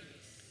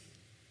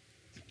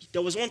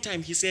 There was one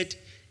time he said,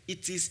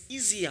 it is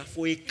easier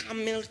for a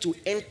camel to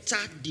enter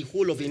the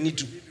hole of a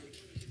needle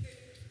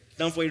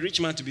than for a rich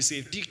man to be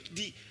saved.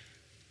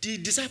 The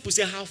disciples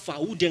said, how far?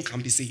 Who then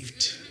can be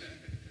saved?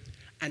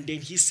 And then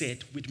he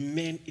said, with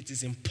men it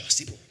is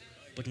impossible,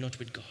 but not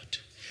with God.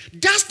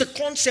 That's the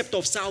concept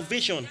of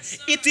salvation.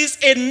 It is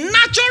a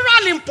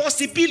natural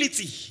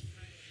impossibility.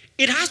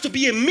 It has to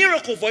be a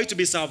miracle for it to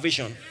be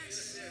salvation.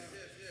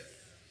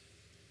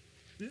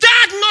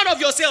 That not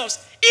of yourselves.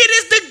 It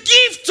is the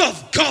gift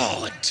of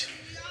God.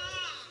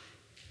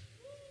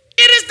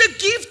 It is the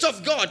gift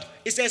of God.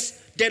 It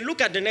says, then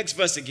look at the next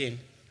verse again.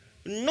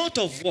 Not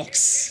of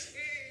works.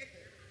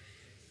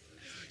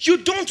 You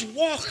don't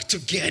work to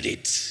get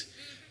it.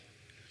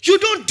 You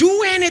don't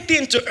do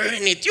anything to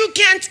earn it. You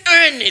can't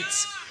earn it.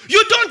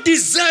 You don't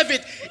deserve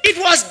it. It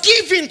was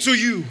given to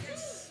you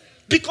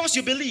because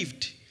you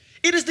believed.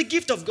 It is the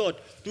gift of God.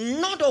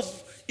 Not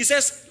of, it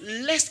says,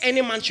 lest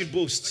any man should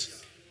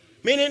boast.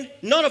 Meaning,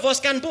 none of us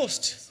can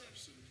boast.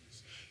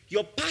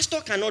 Your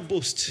pastor cannot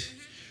boast.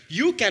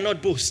 You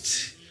cannot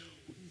boast.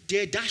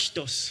 They dashed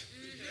us.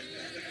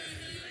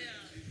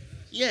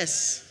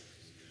 Yes.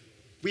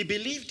 We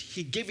believed,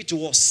 he gave it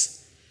to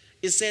us.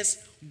 It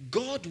says,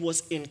 God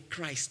was in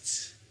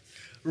Christ,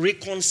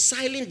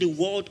 reconciling the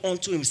world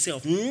unto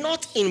himself,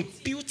 not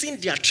imputing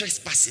their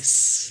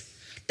trespasses.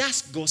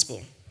 That's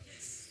gospel.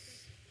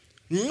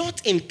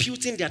 Not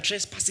imputing their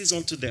trespasses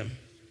unto them.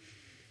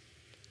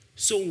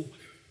 So,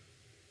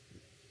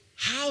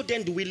 how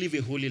then do we live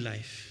a holy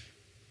life?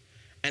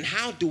 And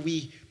how do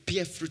we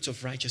bear fruits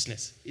of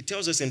righteousness? It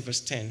tells us in verse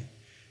 10,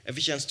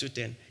 Ephesians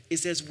 2:10. It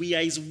says, we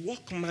are his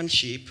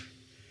workmanship,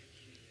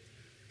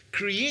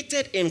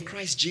 created in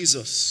Christ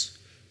Jesus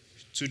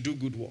to do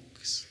good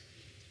works.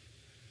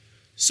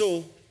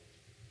 So,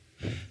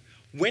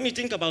 when you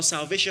think about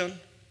salvation,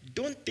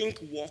 don't think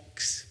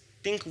works,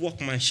 think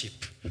workmanship.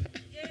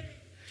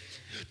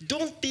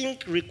 Don't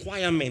think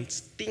requirements,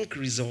 think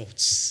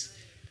results.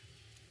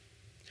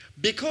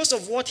 Because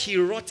of what he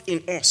wrought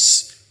in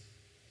us,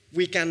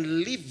 we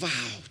can live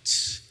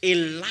out a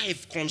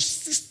life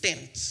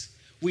consistent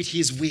with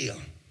his will.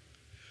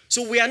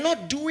 So we are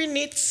not doing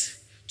it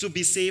to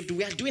be saved.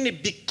 We are doing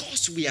it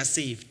because we are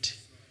saved.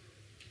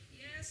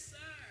 Yes, sir.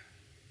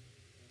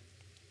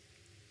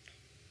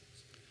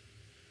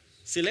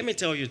 See, let me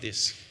tell you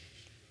this.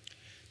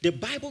 The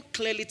Bible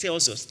clearly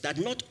tells us that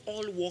not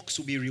all works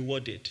will be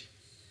rewarded.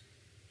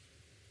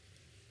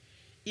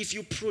 If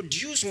you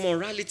produce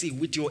morality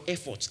with your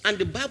efforts, and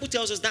the Bible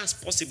tells us that's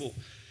possible.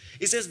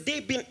 It says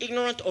they've been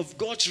ignorant of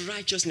God's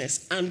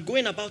righteousness and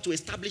going about to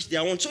establish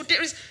their own. So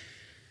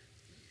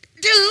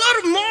There are a lot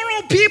of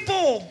moral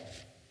people.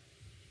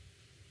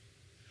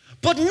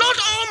 But not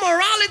all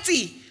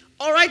morality,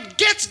 all right,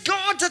 gets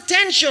God's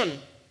attention.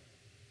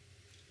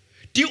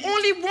 The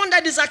only one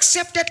that is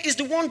accepted is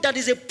the one that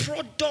is a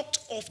product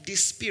of the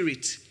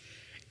Spirit.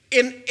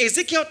 In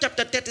Ezekiel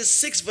chapter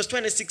 36, verse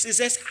 26, it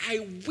says,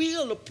 I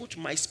will put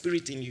my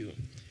Spirit in you.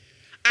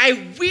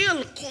 I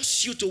will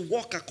cause you to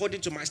walk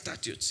according to my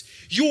statutes.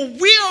 You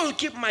will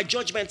keep my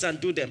judgments and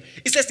do them.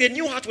 It says, a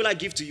new heart will I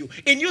give to you.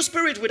 A new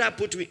spirit will I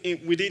put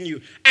within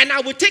you. And I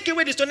will take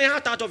away the stony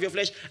heart out of your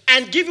flesh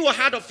and give you a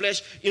heart of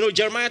flesh.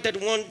 Jeremiah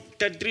 31,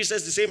 33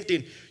 says the same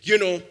thing.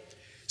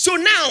 So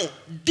now,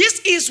 this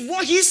is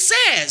what he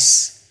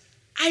says.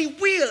 I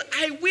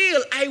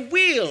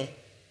will.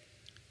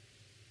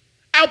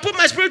 I'll put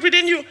my spirit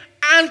within you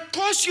and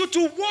cause you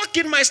to walk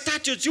in my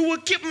statutes. You will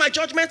keep my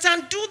judgments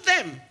and do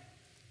them.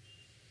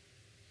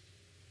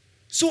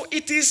 So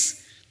it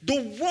is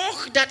the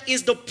walk that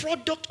is the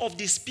product of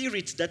the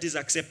Spirit that is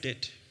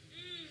accepted.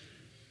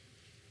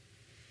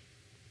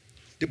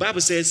 The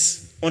Bible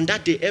says, on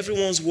that day,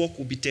 everyone's walk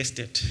will be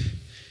tested.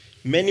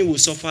 Many will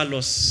suffer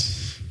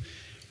loss.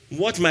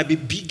 What might be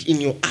big in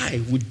your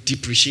eye will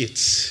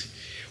depreciate.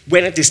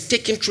 When it is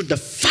taken through the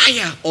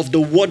fire of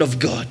the Word of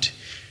God,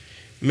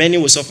 many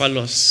will suffer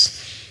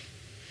loss.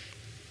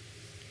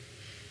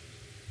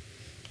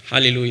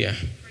 Hallelujah.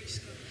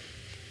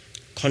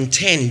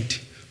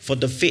 Contend for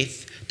the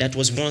faith that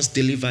was once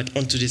delivered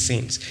unto the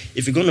saints.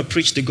 If you're going to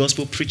preach the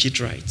gospel, preach it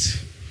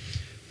right.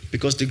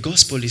 Because the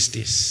gospel is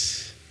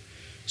this.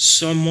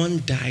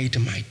 Someone died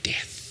my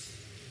death.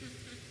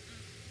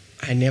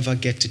 I never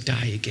get to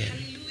die again.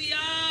 Hallelujah.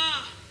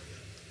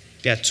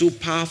 There are two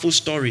powerful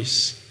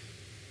stories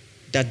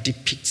that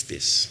depict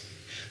this.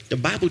 The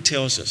Bible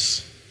tells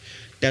us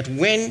that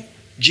when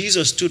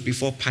Jesus stood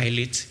before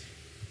Pilate,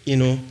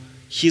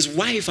 his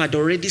wife had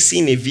already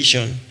seen a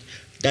vision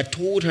that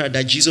told her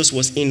that Jesus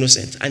was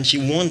innocent, and she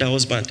warned her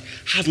husband,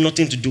 have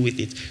nothing to do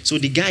with it. So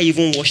the guy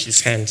even washed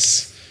his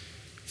hands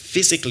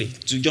physically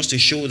just to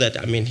show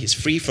that, he's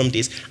free from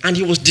this. And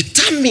he was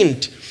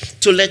determined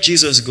to let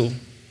Jesus go.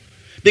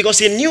 Because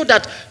he knew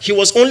that he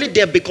was only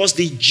there because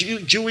the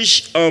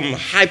Jewish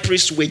high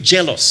priests were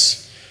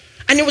jealous.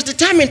 And he was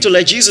determined to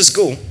let Jesus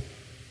go.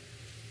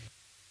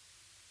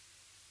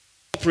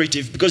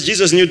 Because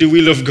Jesus knew the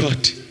will of God.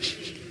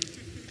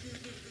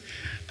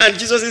 And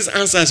Jesus'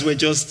 answers were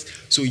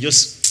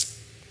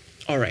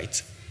all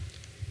right,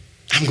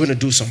 I'm going to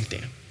do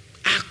something.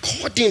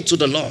 According to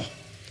the law,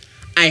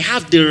 I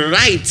have the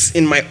right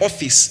in my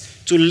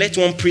office to let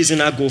one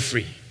prisoner go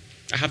free.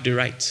 I have the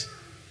right.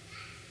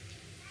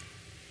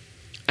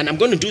 And I'm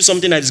going to do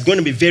something that is going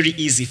to be very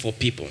easy for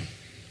people.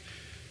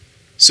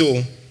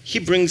 So he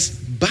brings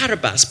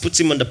Barabbas, puts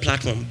him on the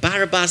platform.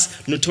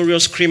 Barabbas,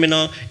 notorious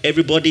criminal.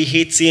 Everybody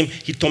hates him.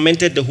 He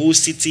tormented the whole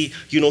city.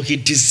 He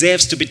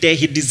deserves to be there.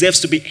 He deserves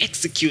to be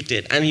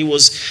executed. And he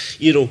was,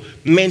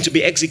 meant to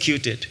be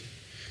executed.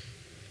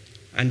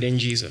 And then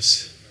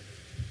Jesus.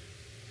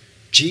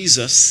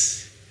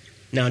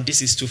 Now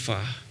this is too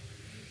far.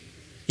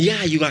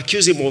 Yeah, you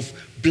accuse him of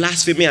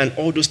blasphemy and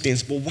all those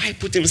things, but why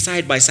put him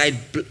side by side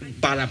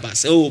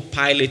Barabbas? Oh,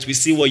 Pilate, we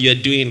see what you're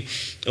doing.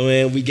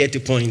 We get the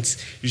point.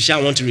 You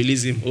shall want to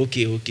release him.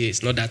 Okay,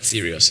 it's not that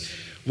serious.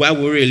 Why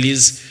would we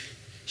release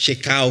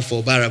Shekau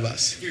for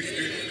Barabbas?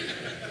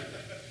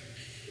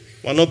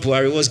 Wano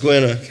Buhari, what's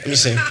going on? I'm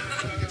just saying.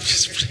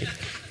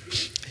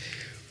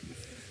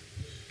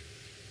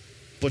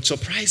 But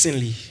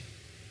surprisingly,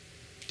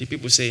 the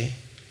people say,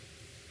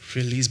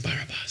 release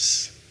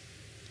Barabbas.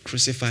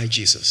 Crucify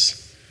Jesus.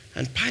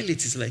 And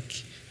Pilate is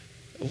like,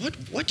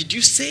 what did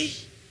you say?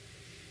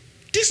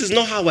 This is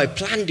not how I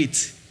planned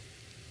it.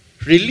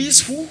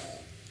 Release who?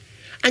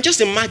 And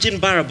just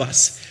imagine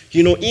Barabbas.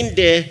 In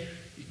there,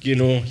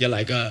 you're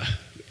like,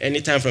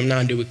 anytime from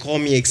now, they will call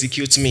me,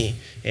 execute me.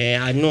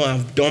 I know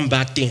I've done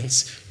bad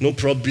things. No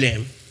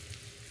problem.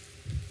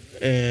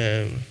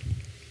 And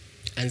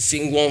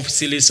sing one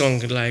silly song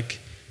like,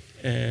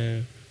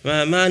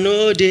 Mama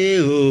no de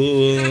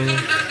oh,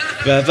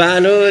 Papa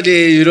no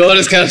de, all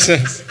those kind of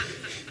songs.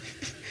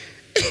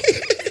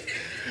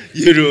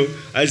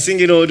 And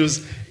singing all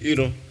those,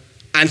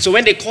 And so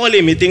when they call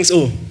him, he thinks,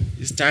 oh,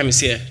 his time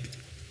is here.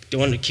 They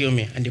want to kill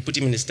me. And they put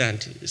him in the stand.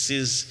 This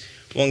is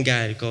one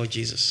guy called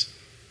Jesus.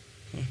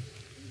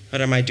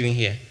 What am I doing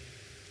here?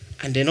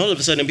 And then all of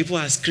a sudden, people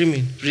are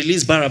screaming,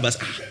 release Barabbas.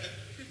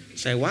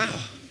 It's like, wow,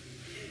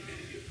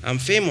 I'm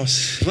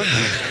famous.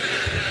 Wow.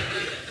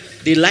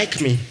 They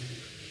like me.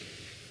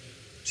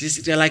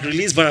 They're like,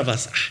 release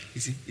Barabbas.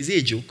 Is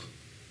it a joke?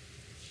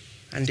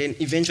 And then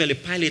eventually,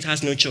 Pilate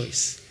has no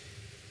choice.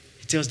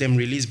 He tells them,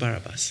 release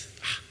Barabbas.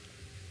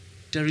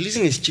 They're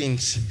releasing his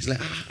chains. He's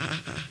like,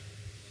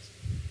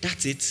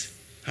 that's it.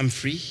 I'm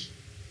free.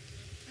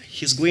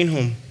 He's going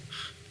home.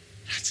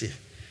 That's it.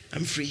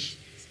 I'm free.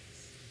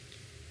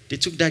 They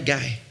took that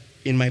guy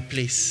in my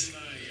place.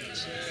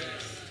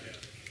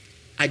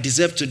 I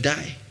deserve to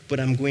die, but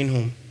I'm going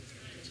home.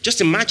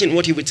 Just imagine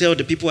what he would tell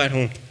the people at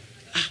home.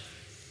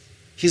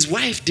 His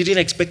wife didn't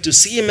expect to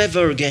see him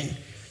ever again.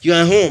 You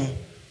are home.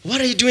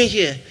 What are you doing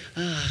here?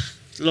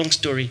 Long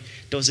story.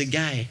 There was a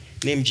guy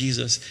named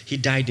Jesus. He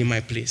died in my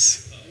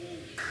place.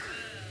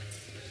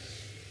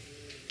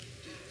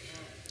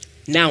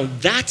 Now,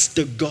 that's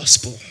the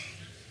gospel.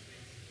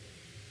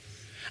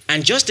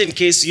 And just in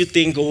case you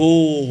think,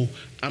 oh,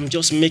 I'm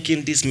just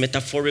making this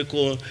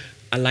metaphorical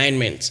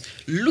alignment,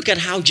 look at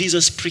how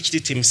Jesus preached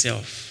it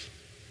himself.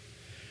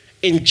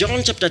 In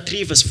John chapter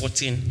 3, verse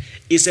 14,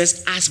 it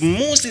says, as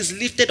Moses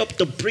lifted up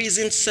the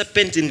brazen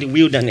serpent in the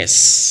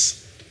wilderness,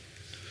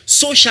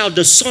 so shall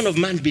the Son of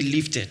Man be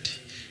lifted.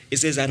 It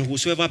says, and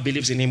whosoever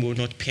believes in him will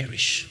not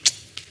perish.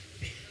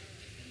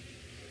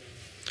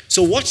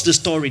 So what's the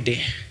story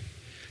there?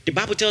 The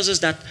Bible tells us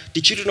that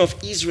the children of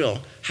Israel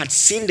had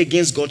sinned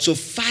against God. So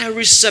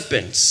fiery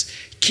serpents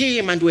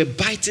came and were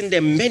biting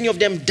them. Many of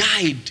them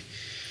died.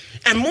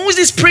 And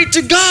Moses prayed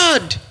to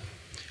God.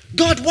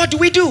 God, what do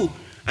we do?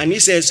 And he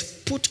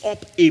says, put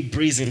up a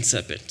brazen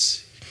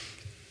serpent.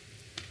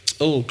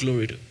 Oh,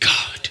 glory to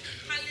God.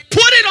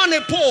 Put it on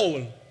a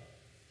pole.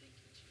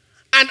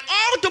 And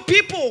all the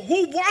people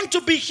who want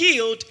to be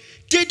healed,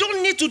 they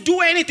don't need to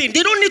do anything.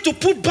 They don't need to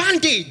put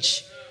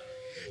bandage.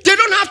 They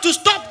don't have to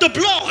stop the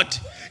blood.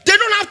 They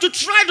don't have to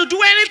try to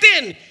do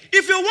anything.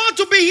 If you want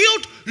to be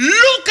healed,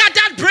 look at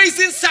that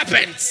brazen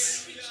serpent.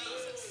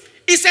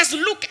 It says,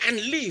 look and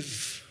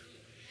live.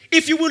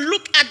 If you will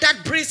look at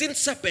that brazen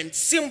serpent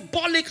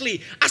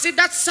symbolically, as if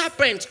that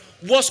serpent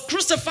was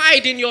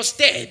crucified in your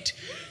stead,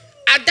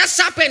 and that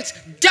serpent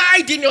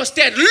died in your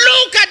stead,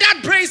 look at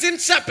that brazen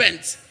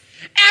serpent.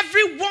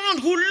 Everyone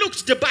who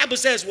looked, the Bible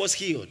says, was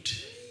healed.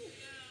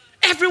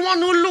 Everyone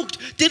who looked,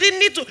 they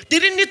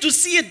didn't need to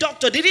see a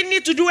doctor. They didn't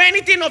need to do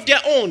anything of their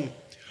own.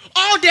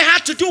 All they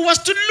had to do was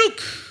to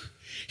look.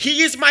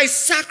 He is my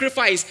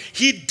sacrifice.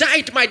 He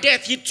died my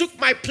death. He took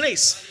my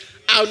place.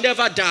 I'll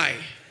never die.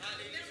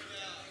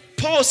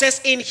 Paul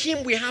says, in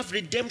him we have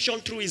redemption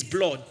through his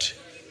blood,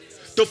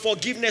 the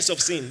forgiveness of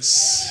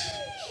sins.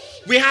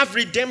 We have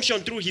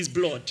redemption through his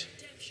blood.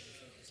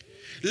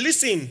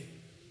 Listen,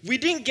 we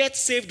didn't get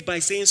saved by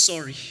saying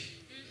sorry.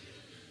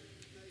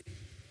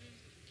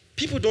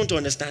 People don't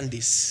understand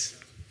this.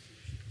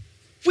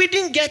 We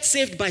didn't get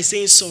saved by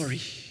saying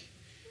sorry.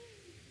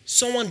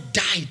 Someone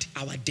died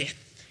our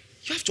death.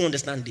 You have to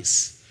understand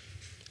this.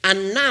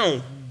 And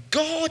now,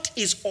 God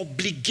is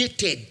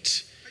obligated.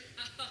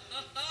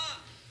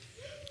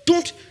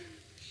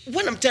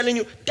 When I'm telling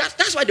you,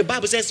 that's why the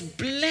Bible says,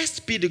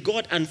 blessed be the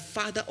God and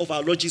Father of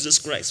our Lord Jesus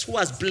Christ, who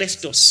has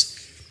blessed us.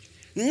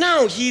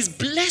 Now, he is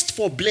blessed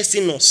for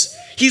blessing us.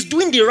 He's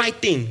doing the right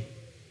thing.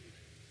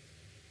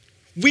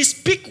 We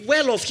speak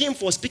well of him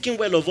for speaking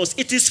well of us.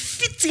 It is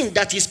fitting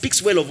that he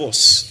speaks well of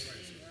us.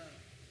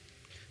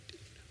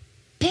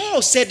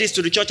 Paul said this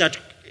to the church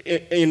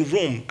in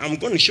Rome. I'm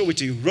going to show it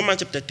to you. Romans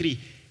chapter 3.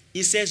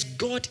 He says,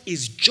 God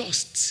is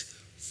just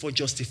for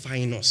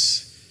justifying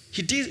us.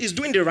 He's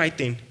doing the right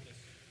thing.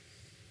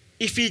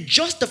 If he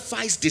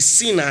justifies the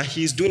sinner,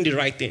 he's doing the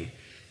right thing.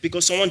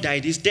 Because someone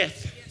died his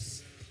death.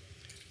 Yes.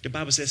 The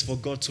Bible says, for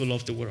God so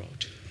loved the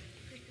world,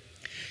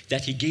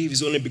 that he gave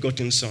his only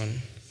begotten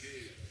Son,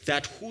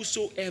 that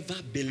whosoever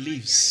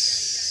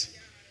believes.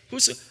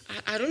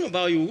 I don't know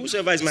about you.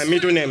 Whosoever is my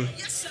middle name.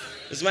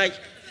 It's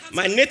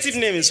my native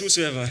name is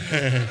whosoever.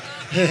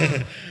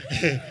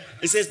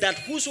 It says that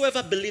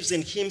whosoever believes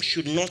in him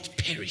should not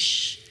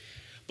perish,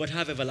 but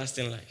have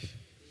everlasting life.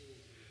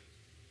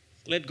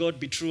 Let God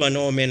be true and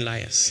all men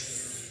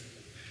liars.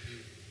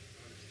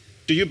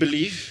 Do you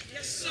believe?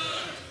 Yes, sir.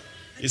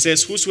 It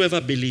says whosoever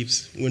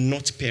believes will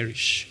not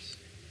perish.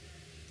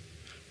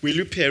 Will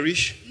you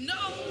perish? No.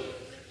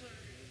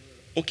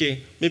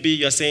 Okay, maybe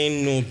you're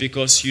saying no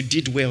because you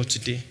did well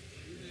today.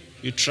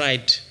 You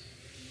tried.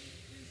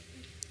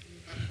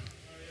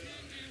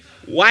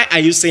 Why are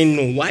you saying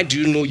no? Why do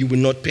you know you will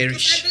not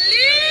perish? I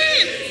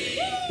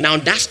believe. Now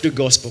that's the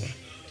gospel.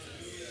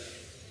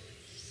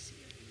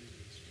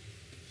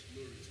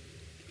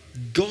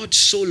 God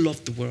so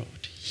loved the world.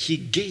 He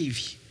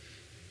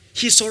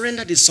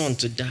surrendered his Son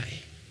to die,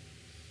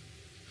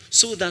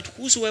 so that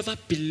whosoever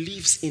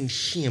believes in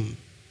him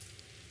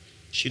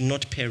should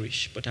not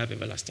perish, but have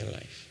everlasting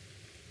life.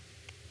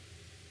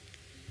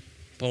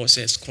 Paul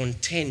says,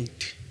 contend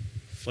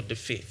for the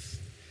faith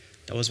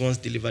that was once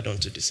delivered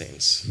unto the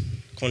saints.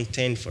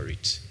 Contend for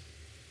it.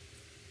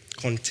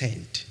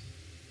 Contend.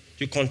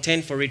 You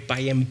contend for it by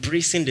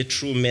embracing the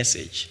true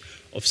message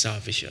of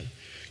salvation.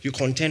 You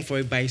contend for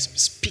it by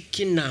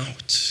speaking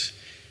out,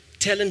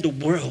 telling the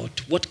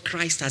world what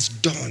Christ has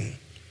done.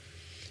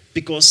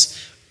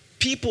 Because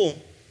people,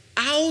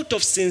 out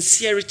of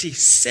sincerity,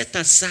 set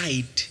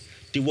aside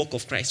the work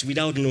of Christ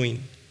without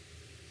knowing.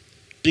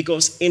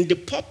 Because in the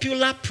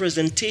popular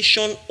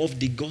presentation of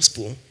the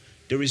gospel,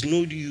 there is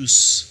no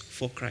use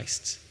for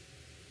Christ.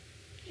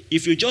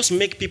 If you just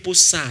make people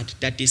sad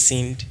that they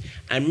sinned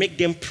and make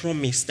them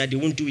promise that they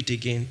won't do it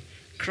again,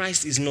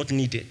 Christ is not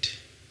needed.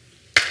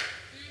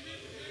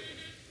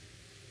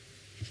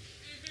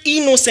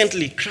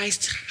 Innocently,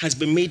 Christ has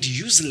been made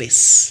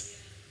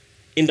useless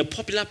in the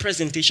popular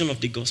presentation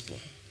of the gospel.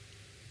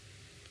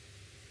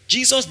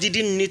 Jesus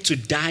didn't need to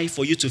die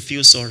for you to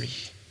feel sorry.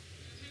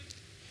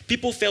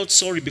 People felt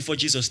sorry before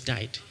Jesus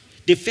died.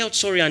 They felt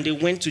sorry and they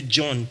went to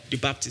John the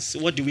Baptist.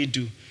 So what do?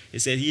 He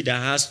said, he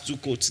that has 2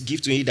 coats,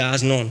 give to he that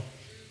has none.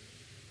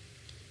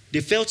 They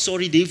felt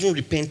sorry, they even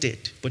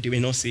repented, but they were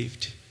not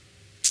saved.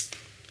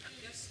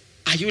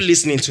 Are you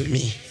listening to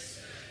me?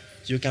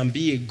 You can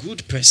be a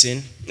good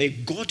person, a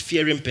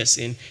God-fearing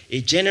person,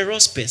 a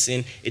generous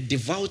person, a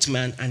devout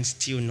man, and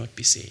still not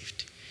be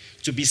saved.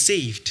 To be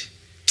saved,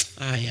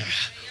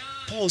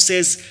 Paul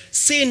says,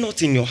 say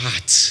not in your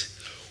heart,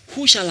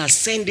 who shall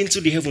ascend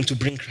into the heaven to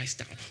bring Christ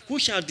down? Who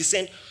shall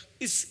descend?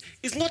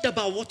 It's not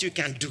about what you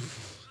can do.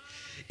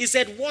 He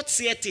said, what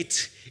saith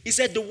it? He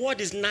said, the word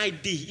is nigh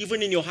thee,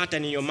 even in your heart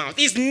and in your mouth.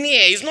 It's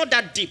near, it's not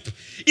that deep.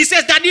 He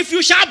says that if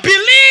you shall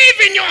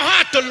believe in your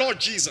heart the Lord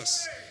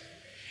Jesus,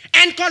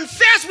 and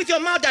confess with your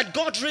mouth that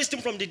God raised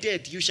him from the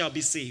dead, you shall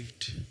be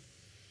saved.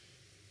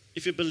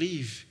 If you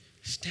believe,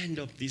 stand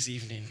up this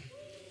evening.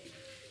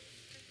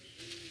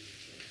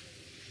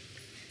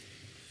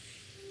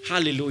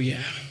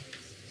 Hallelujah.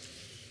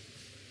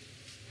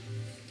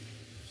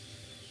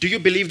 Do you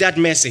believe that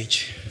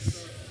message?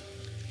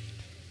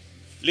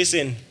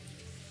 Listen,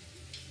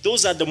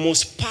 those are the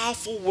most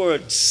powerful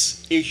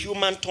words a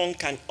human tongue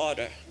can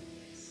utter.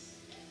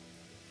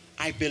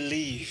 I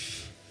believe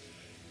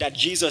that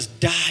Jesus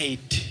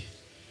died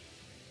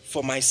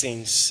for my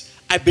sins.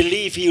 I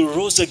believe he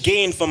rose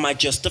again for my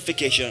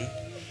justification.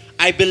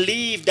 I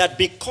believe that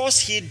because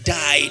he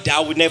died,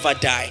 I will never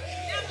die.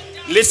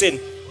 Listen,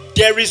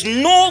 there is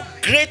no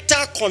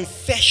greater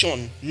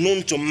confession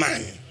known to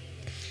man.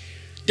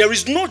 There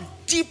is no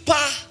deeper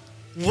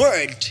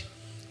word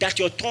that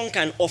your tongue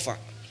can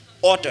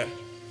utter.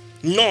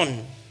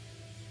 None.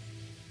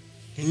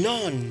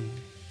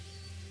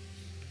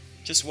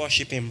 Just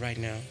worship him right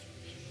now.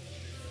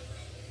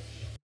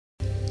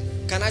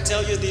 Can I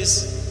tell you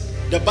this?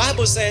 The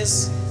Bible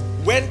says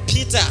when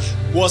Peter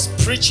was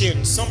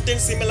preaching something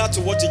similar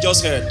to what you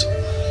just heard,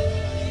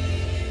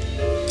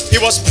 he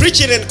was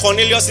preaching in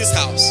Cornelius'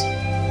 house.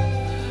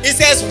 It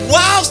says,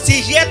 whilst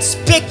he yet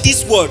spake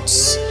these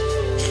words,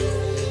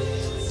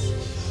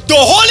 the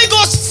Holy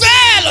Ghost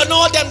fell on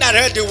all them that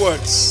heard the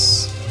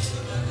words.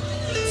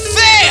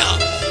 Fell.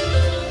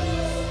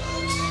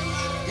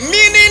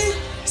 Meaning,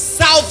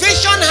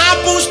 salvation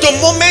happens the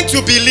moment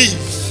you believe.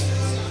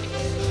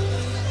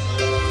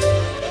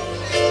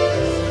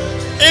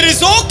 It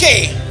is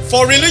okay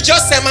for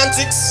religious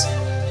semantics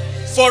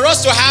for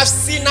us to have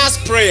sinner's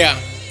prayer.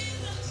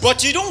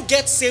 But you don't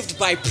get saved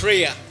by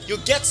prayer. You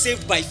get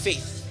saved by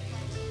faith.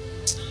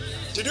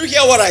 Did you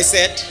hear what I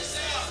said?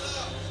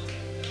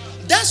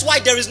 That's why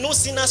there is no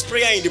sinner's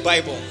prayer in the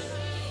Bible.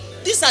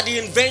 These are the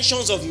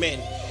inventions of men.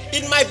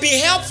 It might be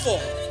helpful.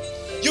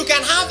 You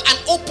can have an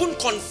open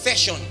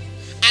confession,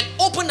 an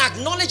open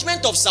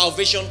acknowledgement of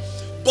salvation,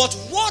 but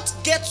what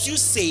gets you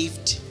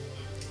saved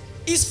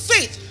is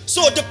faith.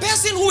 So the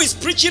person who is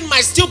preaching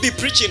might still be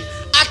preaching.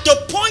 At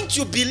the point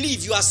you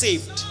believe, you are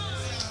saved.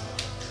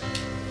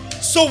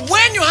 So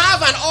when you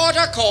have an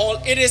altar call,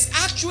 it is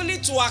actually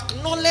to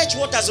acknowledge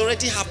what has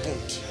already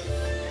happened.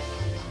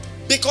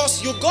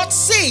 Because you got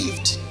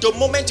saved the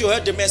moment you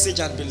heard the message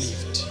and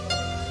believed.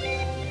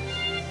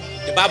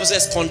 The Bible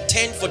says,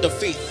 contend for the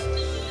faith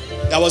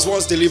that was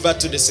once delivered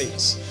to the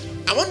saints.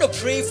 I want to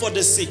pray for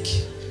the sick.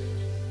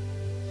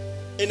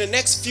 In the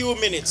next few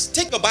minutes,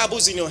 take your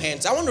Bibles in your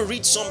hands. I want to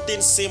read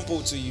something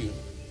simple to you.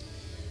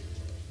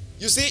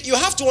 You see, you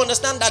have to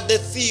understand that the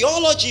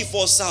theology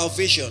for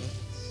salvation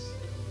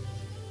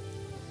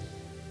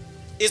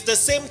is the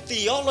same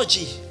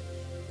theology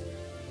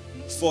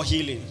for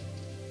healing.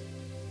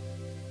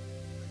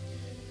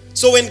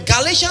 So in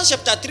Galatians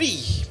chapter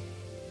 3,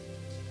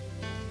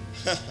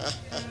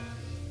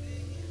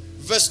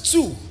 verse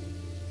 2,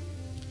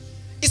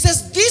 it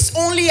says, this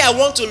only I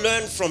want to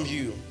learn from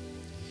you.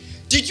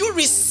 Did you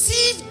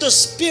receive the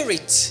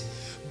Spirit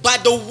by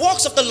the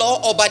works of the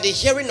law or by the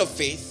hearing of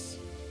faith?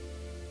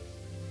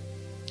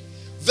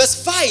 Verse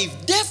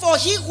 5, therefore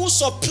he who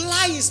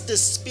supplies the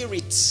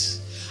Spirit.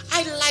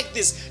 I like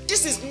this.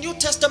 This is New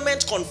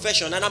Testament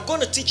confession, and I'm going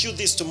to teach you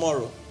this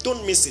tomorrow.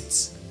 Don't miss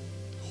it.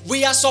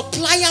 We are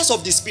suppliers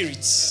of the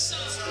Spirit.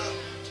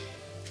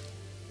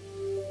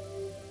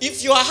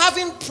 If you are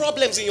having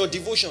problems in your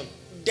devotion,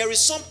 there is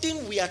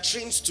something we are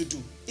trained to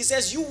do. It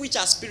says, you which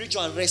are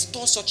spiritual,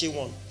 restore such a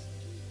one.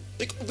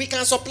 We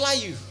can supply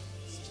you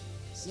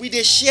with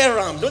a share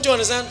ram. Don't you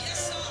understand?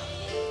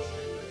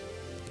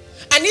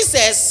 And it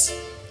says,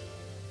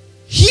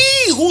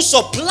 he who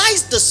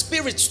supplies the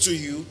Spirit to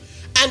you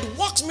and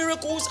works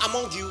miracles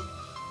among you,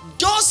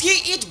 does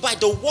he it by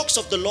the works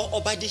of the law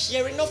or by the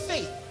hearing of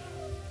faith?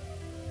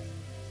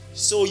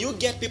 So you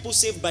get people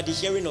saved by the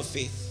hearing of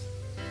faith.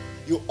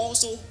 You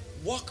also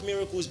work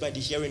miracles by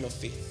the hearing of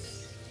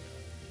faith.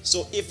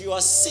 So if you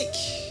are sick,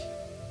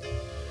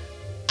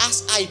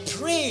 as I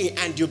pray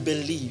and you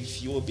believe,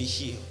 you will be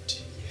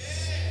healed.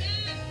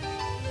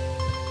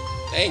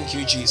 Thank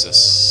you,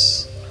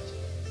 Jesus.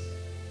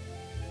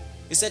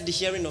 He said the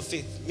hearing of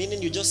faith,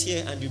 meaning you just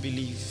hear and you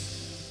believe.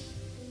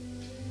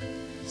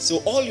 So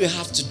all you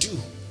have to do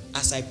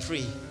as I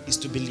pray is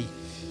to believe.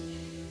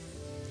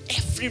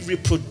 Every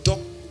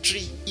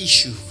reproductory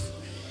issue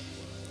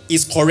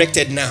is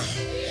corrected now.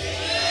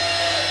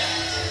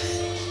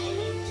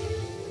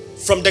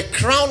 From the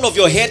crown of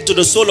your head to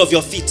the sole of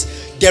your feet,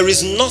 there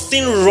is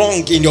nothing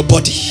wrong in your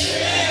body.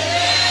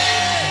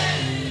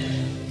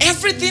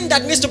 Everything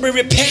that needs to be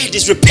repaired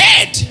is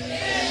repaired.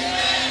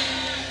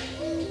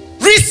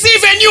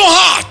 Receive a new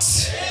heart.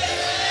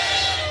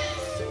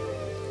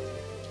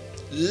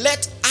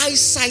 Let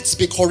eyesight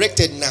be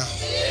corrected now.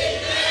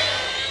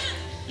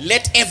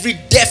 Let every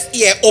deaf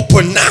ear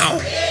open now.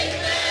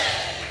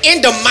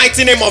 In the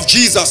mighty name of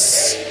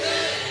Jesus.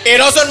 It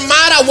doesn't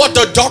matter what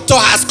the doctor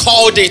has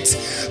called it.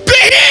 Be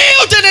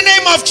healed in the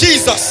name of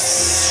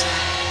Jesus.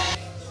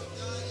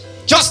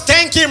 Just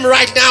thank him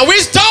right now.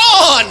 It's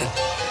done.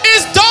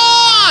 It's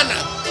done.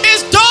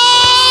 It's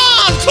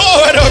done.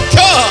 Glory to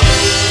God.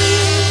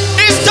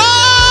 It's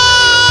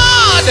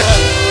done.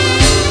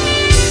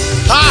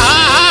 Ha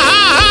ha ha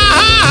ha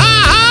ha ha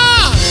ha.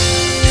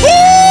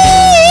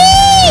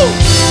 Woo!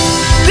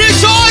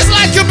 Rejoice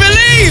like you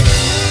believe.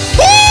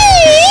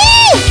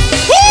 Woo!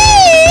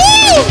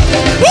 Woo!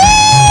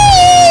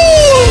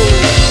 Woo!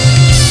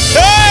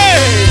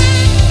 Hey!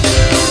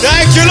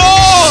 Thank you,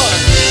 Lord.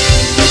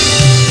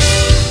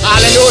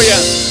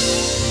 Hallelujah.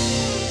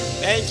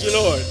 Thank you,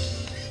 Lord.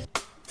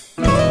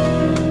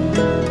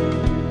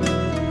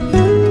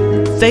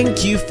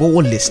 Thank you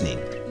for listening.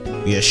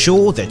 We are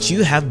sure that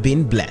you have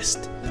been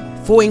blessed.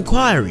 For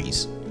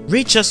inquiries,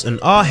 reach us on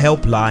our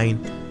helpline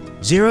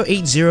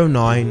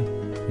 0809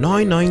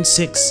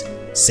 996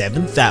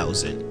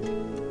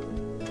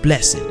 7000.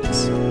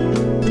 Blessings.